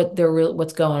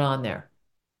what's going on there,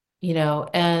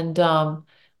 and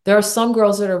there are some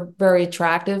girls that are very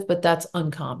attractive, but that's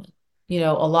uncommon. A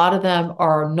lot of them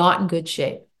are not in good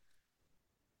shape.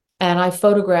 And I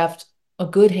photographed a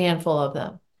good handful of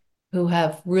them who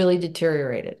have really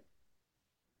deteriorated.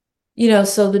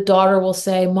 So the daughter will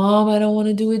say, Mom, I don't want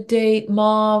to do a date.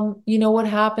 Mom, you know what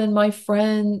happened? My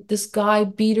friend, this guy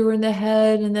beat her in the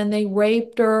head and then they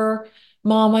raped her.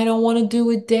 Mom, I don't want to do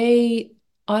a date.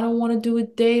 I don't want to do a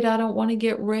date. I don't want to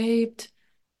get raped.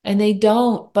 And they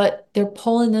don't, but they're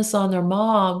pulling this on their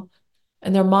mom.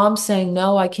 And their mom's saying,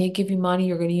 No, I can't give you money.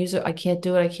 You're going to use it. I can't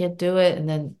do it. I can't do it. And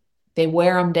then they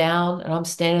wear them down. And I'm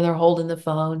standing there holding the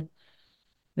phone.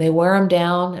 They wear them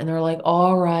down and they're like,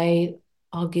 all right,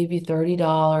 I'll give you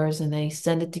 $30. And they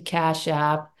send it to Cash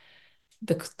App.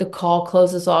 The call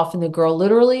closes off and the girl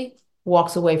literally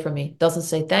walks away from me. Doesn't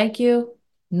say thank you,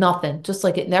 nothing. Just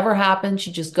like it never happened.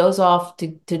 She just goes off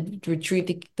to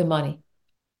retrieve the money.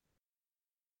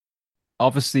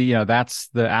 Obviously, that's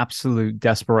the absolute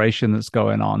desperation that's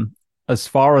going on. As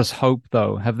far as hope,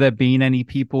 though, have there been any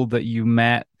people that you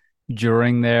met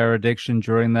during their addiction,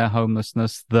 during their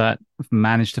homelessness, that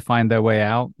managed to find their way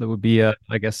out? That would be I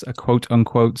guess, a quote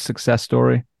unquote success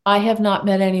story. I have not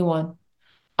met anyone.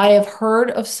 I have heard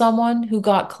of someone who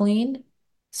got clean,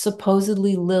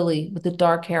 supposedly Lily with the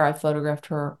dark hair. I photographed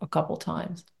her a couple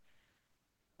times.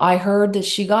 I heard that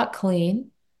she got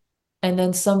clean, and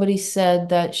then somebody said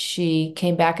that she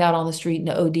came back out on the street and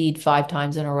OD'd 5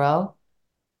 times in a row.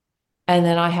 And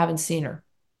then I haven't seen her.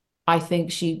 I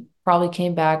think she probably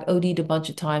came back, OD'd a bunch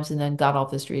of times, and then got off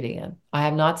the street again. I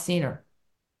have not seen her.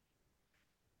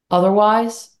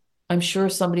 Otherwise, I'm sure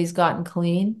somebody's gotten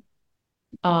clean.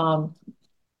 Um,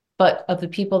 but of the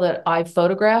people that I've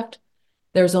photographed,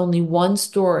 there's only one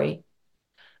story.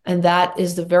 And that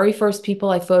is the very first people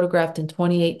I photographed in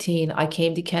 2018. I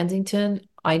came to Kensington.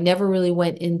 I never really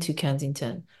went into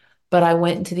Kensington, but I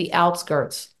went into the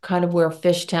outskirts, kind of where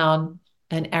Fishtown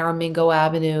and Aramingo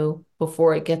Avenue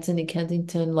before it gets into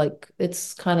Kensington. Like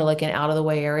it's kind of like an out of the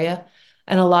way area.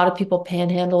 And a lot of people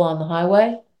panhandle on the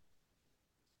highway.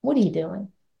 What are you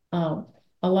doing? Um,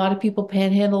 a lot of people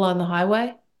panhandle on the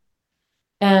highway.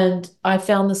 And I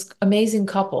found this amazing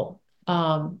couple,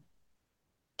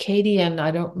 Katie and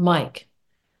Mike.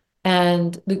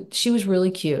 And she was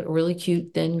really cute, a really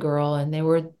cute thin girl, and they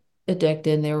were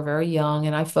addicted and they were very young,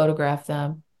 and I photographed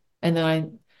them. And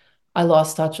then I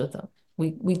lost touch with them.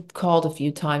 We called a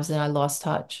few times and I lost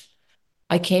touch.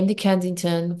 I came to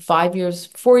Kensington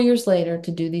 4 years later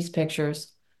to do these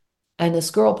pictures, and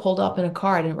this girl pulled up in a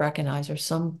car. I didn't recognize her.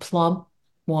 Some plump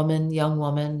woman, young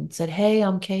woman, said, Hey,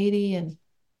 I'm Katie. And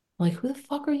I'm like, who the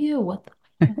fuck are you? What the,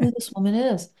 I don't know who this woman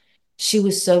is. She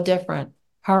was so different.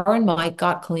 Her and Mike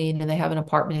got clean and they have an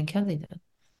apartment in Kensington.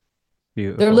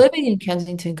 They're Beautiful. living in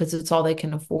Kensington because it's all they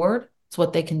can afford. It's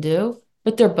what they can do,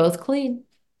 but they're both clean.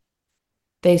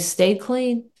 They stayed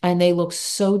clean and they look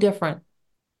so different,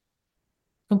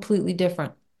 completely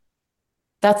different.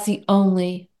 That's the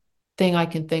only thing I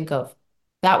can think of.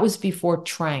 That was before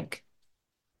Tranq.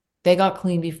 They got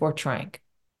clean before Tranq.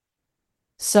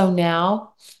 So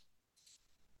now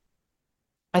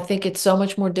I think it's so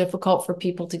much more difficult for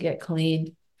people to get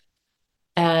clean.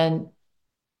 And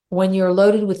when you're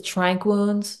loaded with Tranq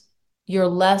wounds, you're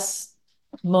less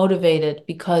motivated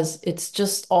because it's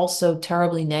just also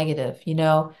terribly negative.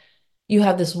 You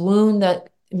have this wound that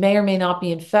may or may not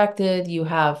be infected. You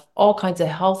have all kinds of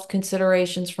health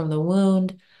considerations from the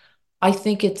wound. I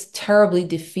think it's terribly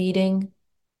defeating.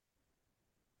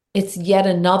 It's yet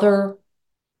another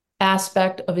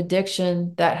aspect of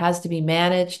addiction that has to be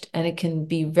managed, and it can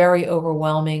be very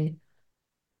overwhelming.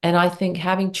 And I think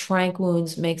having tranq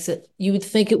wounds makes it, you would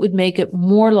think it would make it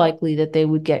more likely that they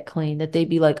would get clean, that they'd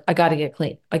be like, I got to get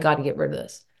clean. I got to get rid of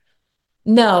this.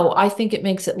 No, I think it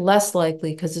makes it less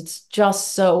likely because it's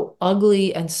just so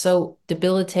ugly and so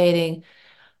debilitating,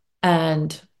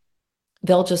 and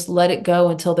they'll just let it go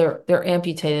until they're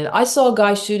amputated. I saw a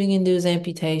guy shooting into his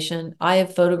amputation. I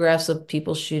have photographs of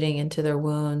people shooting into their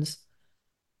wounds.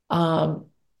 Um,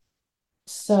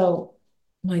 so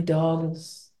my dog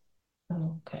is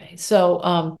okay.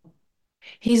 So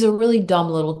he's a really dumb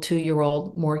little 2-year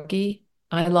old Morkie.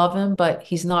 I love him, but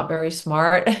he's not very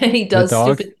smart and he The does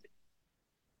dog? stupid.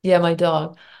 Yeah, my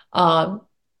dog. Um,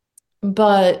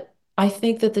 but I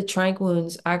think that the tranq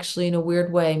wounds actually, in a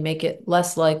weird way, make it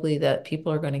less likely that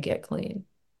people are going to get clean.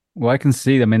 Well, I can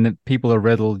see. I mean, that people are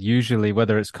riddled usually,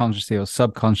 whether it's consciously or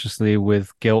subconsciously,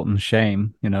 with guilt and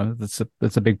shame. That's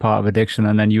a big part of addiction.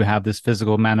 And then you have this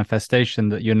physical manifestation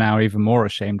that you're now even more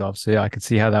ashamed of. So yeah, I could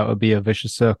see how that would be a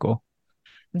vicious circle.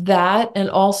 That and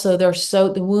also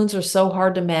the wounds are so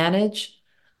hard to manage.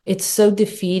 It's so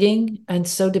defeating and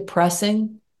so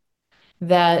depressing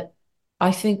that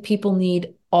I think people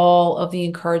need all of the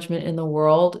encouragement in the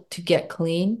world to get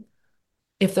clean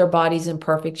if their body's in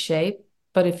perfect shape.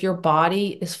 But if your body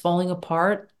is falling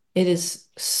apart, it is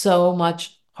so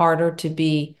much harder to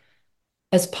be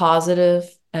as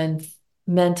positive and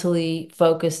mentally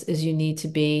focused as you need to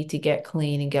be to get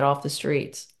clean and get off the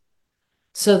streets.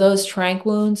 So those tranq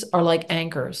wounds are like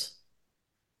anchors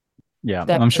Yeah,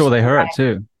 that I'm sure just they hurt drag.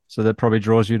 too. So that probably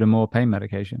draws you to more pain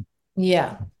medication.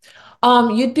 Yeah.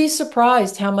 You'd be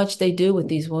surprised how much they do with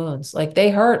these wounds. Like they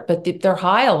hurt, but they're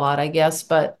high a lot, I guess.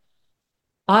 But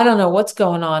I don't know what's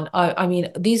going on. I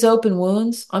mean, these open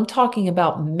wounds, I'm talking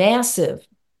about massive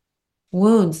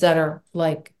wounds that are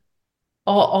like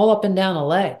all up and down a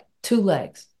leg, 2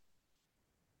 legs.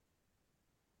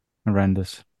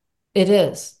 Horrendous. It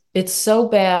is. It's so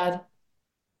bad.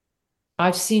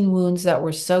 I've seen wounds that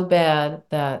were so bad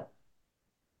that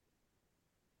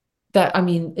I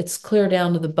mean, it's clear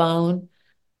down to the bone,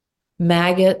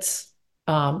 maggots,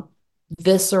 um,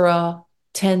 viscera,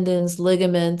 tendons,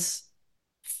 ligaments,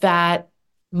 fat,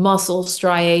 muscle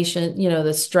striation,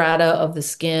 the strata of the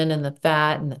skin and the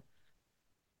fat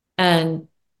and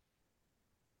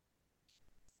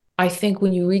I think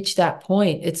when you reach that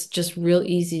point, it's just real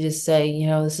easy to say,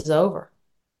 this is over.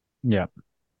 Yeah.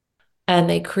 And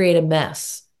they create a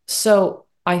mess. So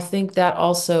I think that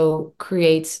also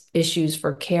creates issues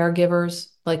for caregivers.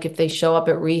 Like if they show up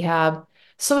at rehab,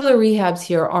 some of the rehabs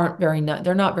here aren't very nice.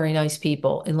 They're not very nice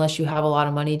people unless you have a lot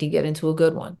of money to get into a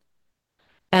good one.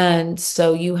 And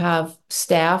so you have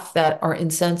staff that are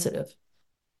insensitive.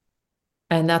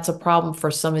 And that's a problem for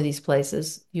some of these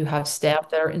places. You have staff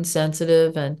that are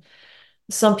insensitive, and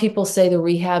some people say the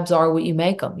rehabs are what you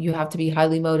make them. You have to be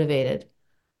highly motivated.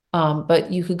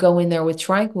 But you could go in there with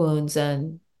tranq wounds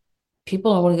and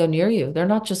people don't want to go near you. They're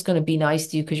not just going to be nice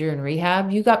to you because you're in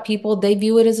rehab. You got people, they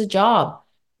view it as a job.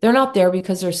 They're not there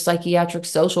because they're psychiatric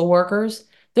social workers.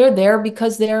 They're there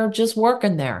because they're just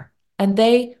working there and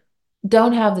they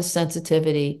don't have the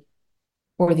sensitivity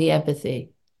or the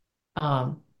empathy.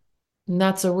 Um, and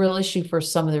that's a real issue for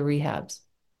some of the rehabs.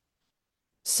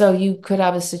 So you could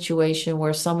have a situation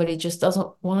where somebody just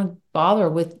doesn't want to bother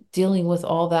with dealing with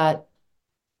all that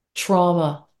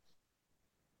trauma.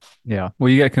 Yeah. Well,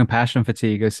 you get compassion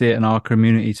fatigue. I see it in our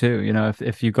community too.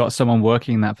 If you've got someone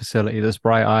working in that facility that's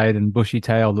bright-eyed and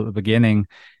bushy-tailed at the beginning,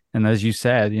 and as you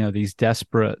said, these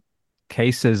desperate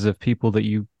cases of people that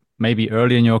you maybe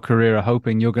early in your career are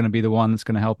hoping you're going to be the one that's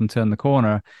going to help them turn the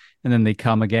corner, and then they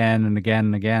come again and again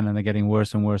and again, and they're getting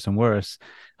worse and worse and worse.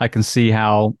 I can see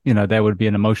how, there would be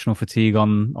an emotional fatigue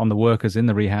on the workers in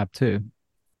the rehab too.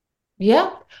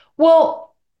 Yeah.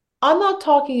 Well, I'm not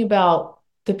talking about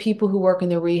the people who work in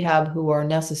the rehab who are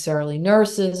necessarily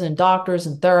nurses and doctors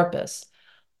and therapists.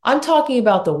 I'm talking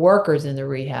about the workers in the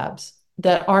rehabs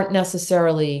that aren't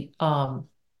necessarily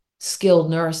skilled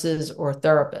nurses or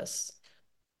therapists.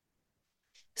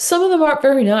 Some of them aren't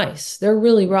very nice. They're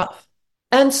really rough.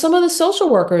 And some of the social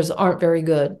workers aren't very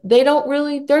good. They don't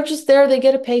really, they're just there, they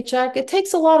get a paycheck. It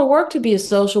takes a lot of work to be a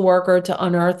social worker, to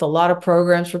unearth a lot of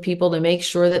programs for people to make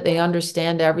sure that they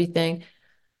understand everything.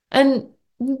 And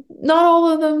not all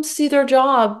of them see their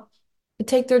job,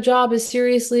 take their job as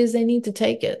seriously as they need to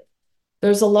take it.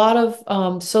 There's a lot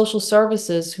of social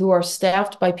services who are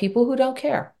staffed by people who don't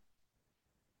care.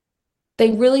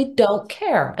 They really don't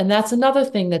care. And that's another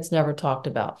thing that's never talked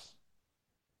about.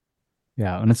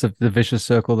 Yeah, and it's the vicious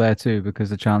circle there too, because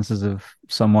the chances of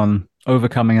someone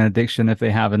overcoming an addiction if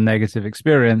they have a negative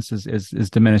experience is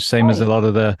diminished. Same as a Right. lot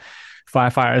of the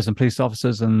firefighters and police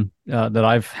officers and that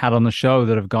I've had on the show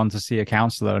that have gone to see a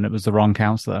counselor and it was the wrong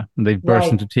counselor, and they've burst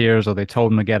Right. into tears or they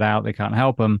told them to get out, they can't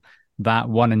help them. That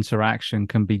one interaction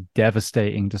can be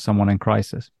devastating to someone in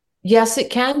crisis. Yes, it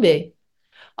can be.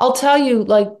 I'll tell you,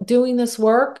 like doing this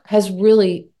work has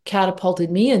really catapulted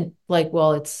me and like,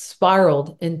 well, it's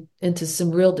spiraled into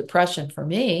some real depression for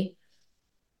me.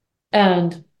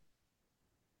 And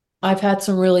I've had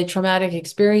some really traumatic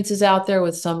experiences out there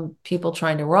with some people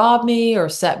trying to rob me or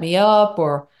set me up,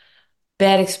 or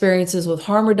bad experiences with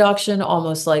harm reduction,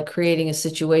 almost like creating a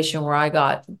situation where I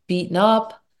got beaten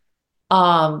up.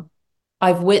 Um,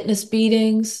 I've witnessed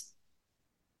beatings.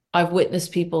 I've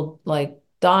witnessed people like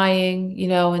dying,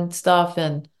 and stuff.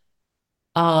 And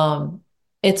um,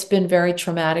 it's been very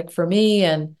traumatic for me.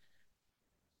 And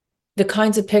the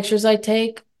kinds of pictures I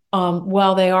take,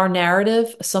 while they are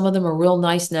narrative, some of them are real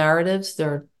nice narratives.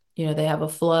 They have a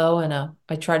flow and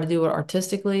I try to do it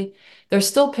artistically. There's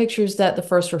still pictures that the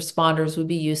first responders would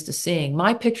be used to seeing.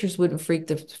 My pictures wouldn't freak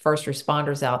the first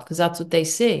responders out because that's what they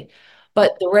see.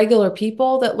 But the regular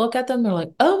people that look at them, they're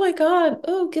like, oh my God,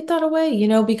 oh, get that away,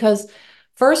 because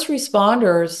first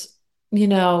responders, you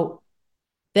know,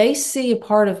 they see a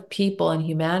part of people and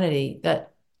humanity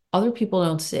that other people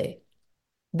don't see.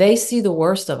 They see the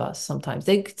worst of us sometimes.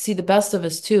 They see the best of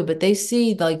us too, but they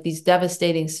see like these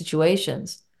devastating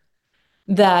situations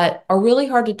that are really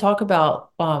hard to talk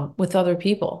about with other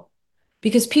people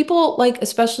because people like,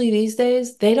 especially these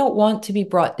days, they don't want to be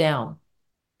brought down.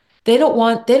 They don't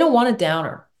want a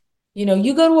downer. You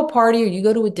go to a party or you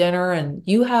go to a dinner and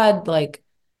you had like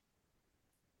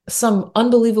some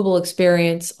unbelievable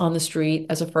experience on the street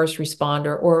as a first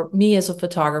responder, or me as a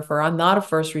photographer. I'm not a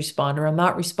first responder. I'm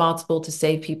not responsible to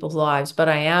save people's lives, but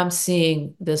I am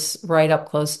seeing this right up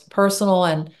close personal.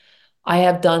 And I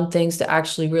have done things to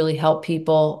actually really help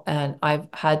people. And I've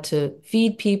had to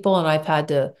feed people and I've had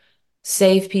to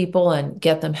save people and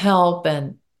get them help.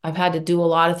 And I've had to do a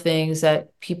lot of things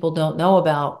that people don't know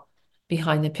about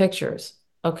behind the pictures.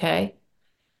 Okay.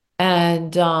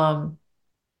 And,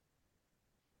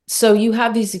 so you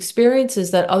have these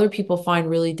experiences that other people find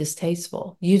really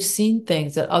distasteful. You've seen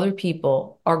things that other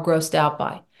people are grossed out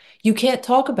by. You can't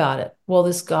talk about it. Well,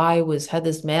 this guy had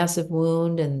this massive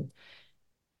wound and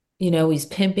he's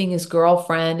pimping his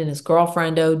girlfriend and his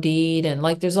girlfriend OD'd and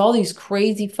like there's all these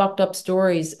crazy fucked up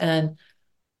stories and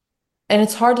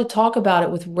it's hard to talk about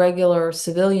it with regular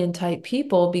civilian type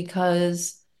people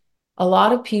because a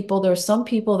lot of people, there's some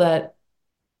people that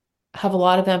have a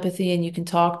lot of empathy and you can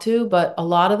talk to, but a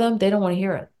lot of them, they don't want to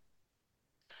hear it.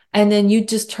 And then you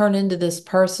just turn into this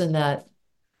person that,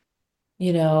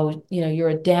 you're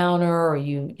a downer or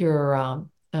you're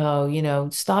oh,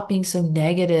 stop being so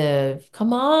negative.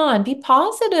 Come on, be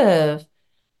positive.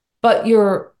 But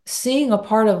you're seeing a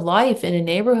part of life in a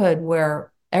neighborhood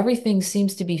where everything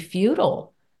seems to be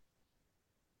futile.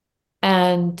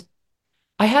 And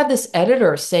I had this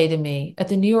editor say to me at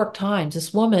the New York Times,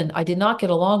 this woman I did not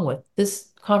get along with. This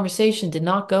conversation did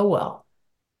not go well.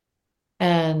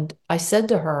 And I said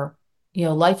to her,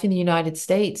 life in the United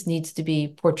States needs to be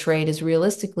portrayed as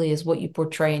realistically as what you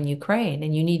portray in Ukraine.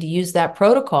 And you need to use that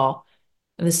protocol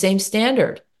and the same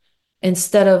standard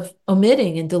instead of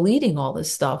omitting and deleting all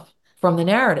this stuff from the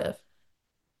narrative.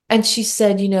 And she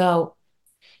said,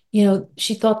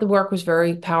 she thought the work was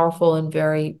very powerful and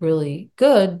very, really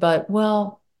good, but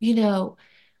well,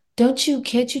 can't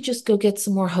you just go get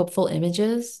some more hopeful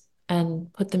images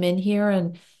and put them in here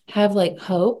and have like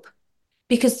hope?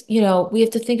 Because, we have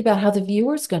to think about how the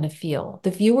viewer's going to feel.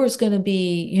 The viewer's going to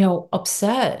be,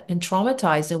 upset and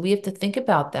traumatized, and we have to think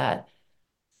about that.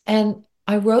 And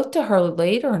I wrote to her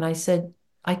later and I said,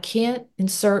 I can't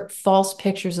insert false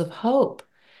pictures of hope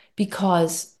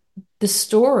because the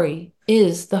story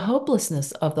is the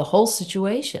hopelessness of the whole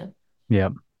situation. Yeah.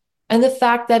 and the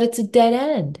fact that it's a dead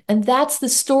end. And that's the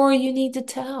story you need to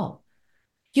tell.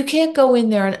 You can't go in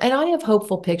there and I have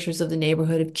hopeful pictures of the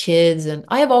neighborhood of kids, and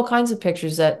I have all kinds of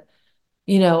pictures that,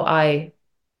 you know, I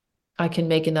can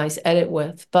make a nice edit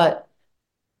with, but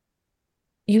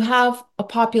you have a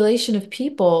population of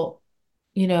people,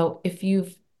 if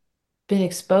you've been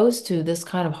exposed to this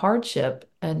kind of hardship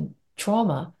and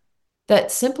trauma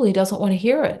that simply doesn't want to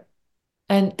hear it.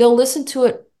 And they'll listen to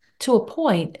it to a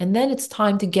point, and then it's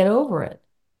time to get over it.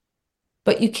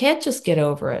 But you can't just get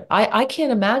over it. I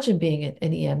can't imagine being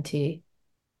an EMT.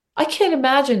 I can't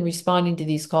imagine responding to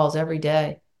these calls every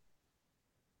day.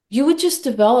 You would just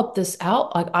develop this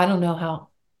out. Like, I don't know how.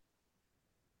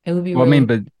 It would be Well, I mean,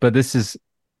 really, but this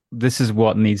is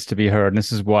what needs to be heard, and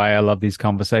this is why I love these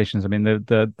conversations. I mean,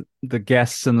 the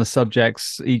guests and the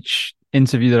subjects, each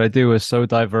interview that I do is so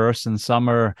diverse, and some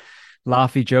are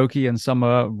laughy jokey and some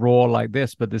are raw like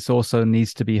this, but this also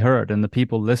needs to be heard. And the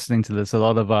people listening to this, a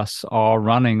lot of us are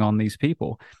running on these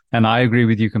people. And I agree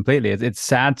with you completely. It's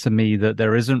sad to me that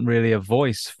there isn't really a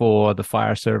voice for the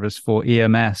fire service, for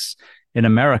EMS in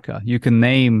America. You can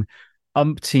name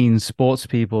umpteen sports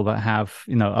people that have,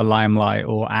 a limelight,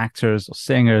 or actors or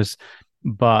singers,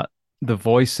 but the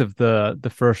voice of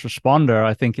the first responder,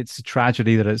 I think it's a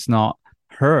tragedy that it's not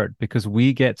heard, because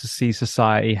we get to see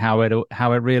society how it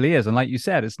really is. And like you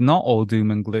said, it's not all doom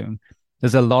and gloom.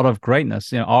 There's a lot of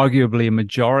greatness. Arguably a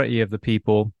majority of the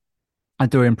people are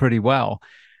doing pretty well.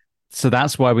 So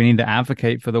that's why we need to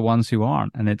advocate for the ones who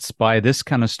aren't. And it's by this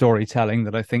kind of storytelling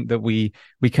that I think that we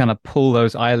kind of pull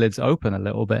those eyelids open a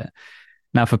little bit.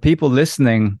 Now, for people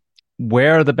listening,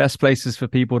 where are the best places for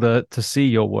people to see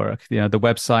your work? The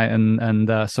website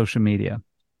and social media.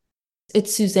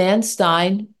 it's Suzanne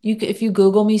Stein. If you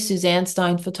Google me, Suzanne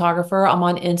Stein photographer, I'm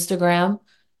on Instagram.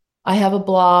 I have a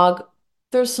blog.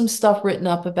 There's some stuff written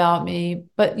up about me,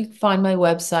 but you can find my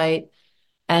website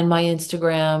and my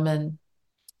Instagram, and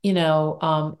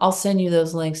I'll send you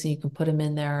those links and you can put them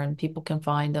in there and people can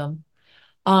find them.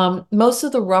 Most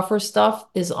of the rougher stuff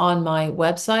is on my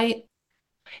website.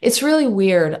 It's really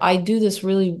weird. I do this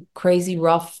really crazy,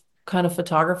 rough kind of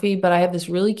photography, but I have this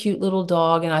really cute little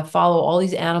dog and I follow all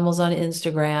these animals on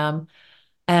Instagram,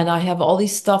 and I have all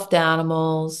these stuffed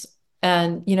animals.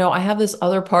 And, I have this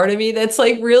other part of me that's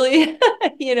like really,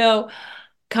 you know,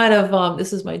 kind of,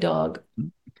 this is my dog.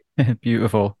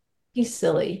 Beautiful. He's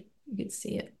silly. You can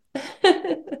see it.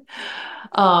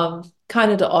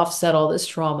 Kind of to offset all this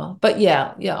trauma. But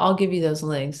yeah, I'll give you those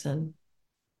links.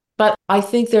 But I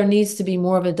think there needs to be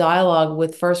more of a dialogue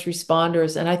with first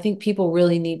responders. And I think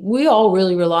we all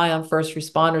really rely on first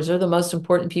responders. They're the most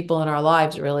important people in our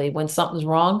lives, really, when something's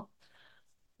wrong.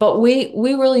 But we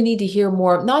really need to hear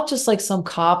more, not just like some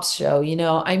cops show,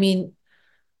 I mean,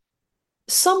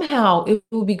 somehow it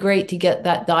would be great to get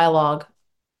that dialogue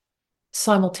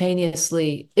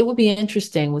simultaneously. It would be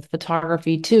interesting with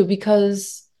photography too,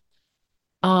 because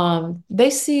they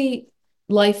see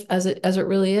life as it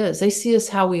really is. They see us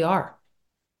how we are,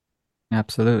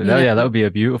 Absolutely. you Oh, yeah, that know. would be a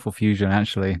beautiful fusion,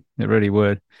 actually. It really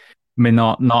would. I mean,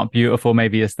 not beautiful,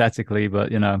 maybe aesthetically,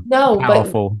 but No, but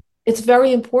powerful. it's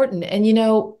very important. And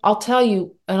I'll tell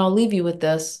you, and I'll leave you with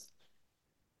this.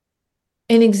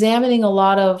 In examining a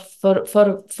lot of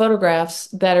photographs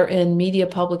that are in media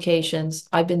publications,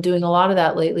 I've been doing a lot of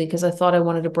that lately because I thought I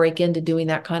wanted to break into doing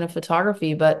that kind of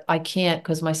photography, but I can't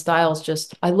because my style is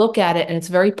just, I look at it and it's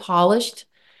very polished,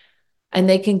 and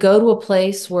they can go to a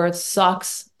place where it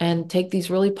sucks and take these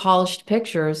really polished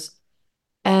pictures,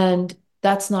 and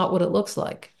that's not what it looks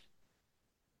like.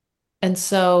 And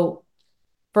so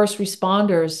first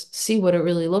responders see what it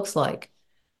really looks like,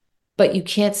 but you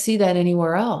can't see that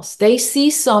anywhere else. They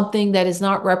see something that is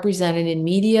not represented in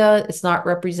media. It's not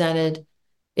represented.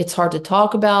 It's hard to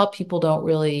talk about. People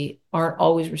aren't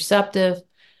always receptive.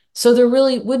 So there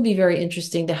really would be very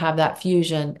interesting to have that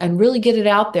fusion and really get it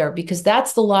out there, because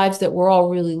that's the lives that we're all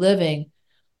really living,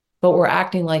 but we're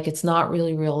acting like it's not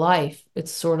really real life.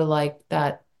 It's sort of like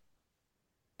that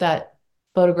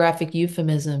photographic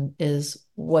euphemism is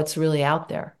what's really out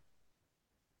there.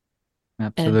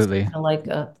 And it's Absolutely. kind of like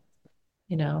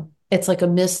it's like a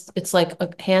mist, it's like a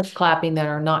hand clapping that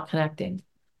are not connecting,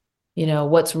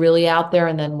 what's really out there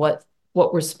and then what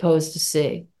we're supposed to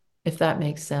see, if that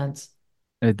makes sense.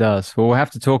 It does. Well, we'll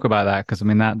have to talk about that, because I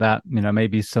mean that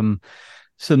maybe some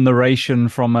narration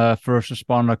from a first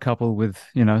responder coupled with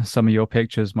some of your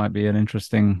pictures might be an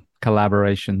interesting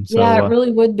collaboration. Yeah, So it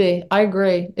really would be. I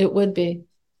agree. It would be.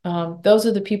 Those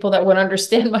are the people that would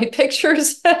understand my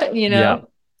pictures, you yeah, know?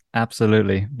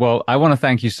 absolutely. Well, I want to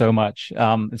thank you so much.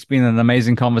 It's been an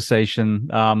amazing conversation.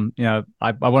 I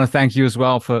want to thank you as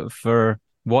well for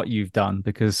what you've done,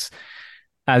 because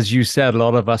as you said, a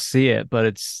lot of us see it, but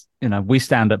it's, we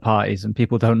stand at parties and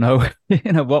people don't know,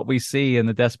 what we see and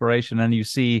the desperation. And you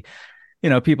see,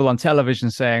 people on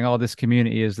television saying, oh, this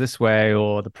community is this way,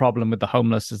 or the problem with the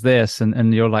homeless is this.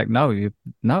 And you're like, no,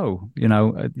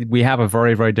 we have a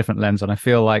very, very different lens. And I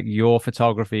feel like your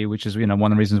photography, which is, one of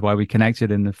the reasons why we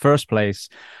connected in the first place,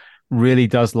 really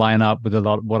does line up with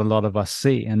what a lot of us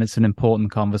see. And it's an important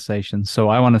conversation. So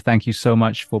I want to thank you so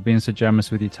much for being so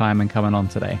generous with your time and coming on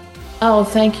today. Oh,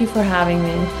 thank you for having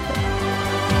me.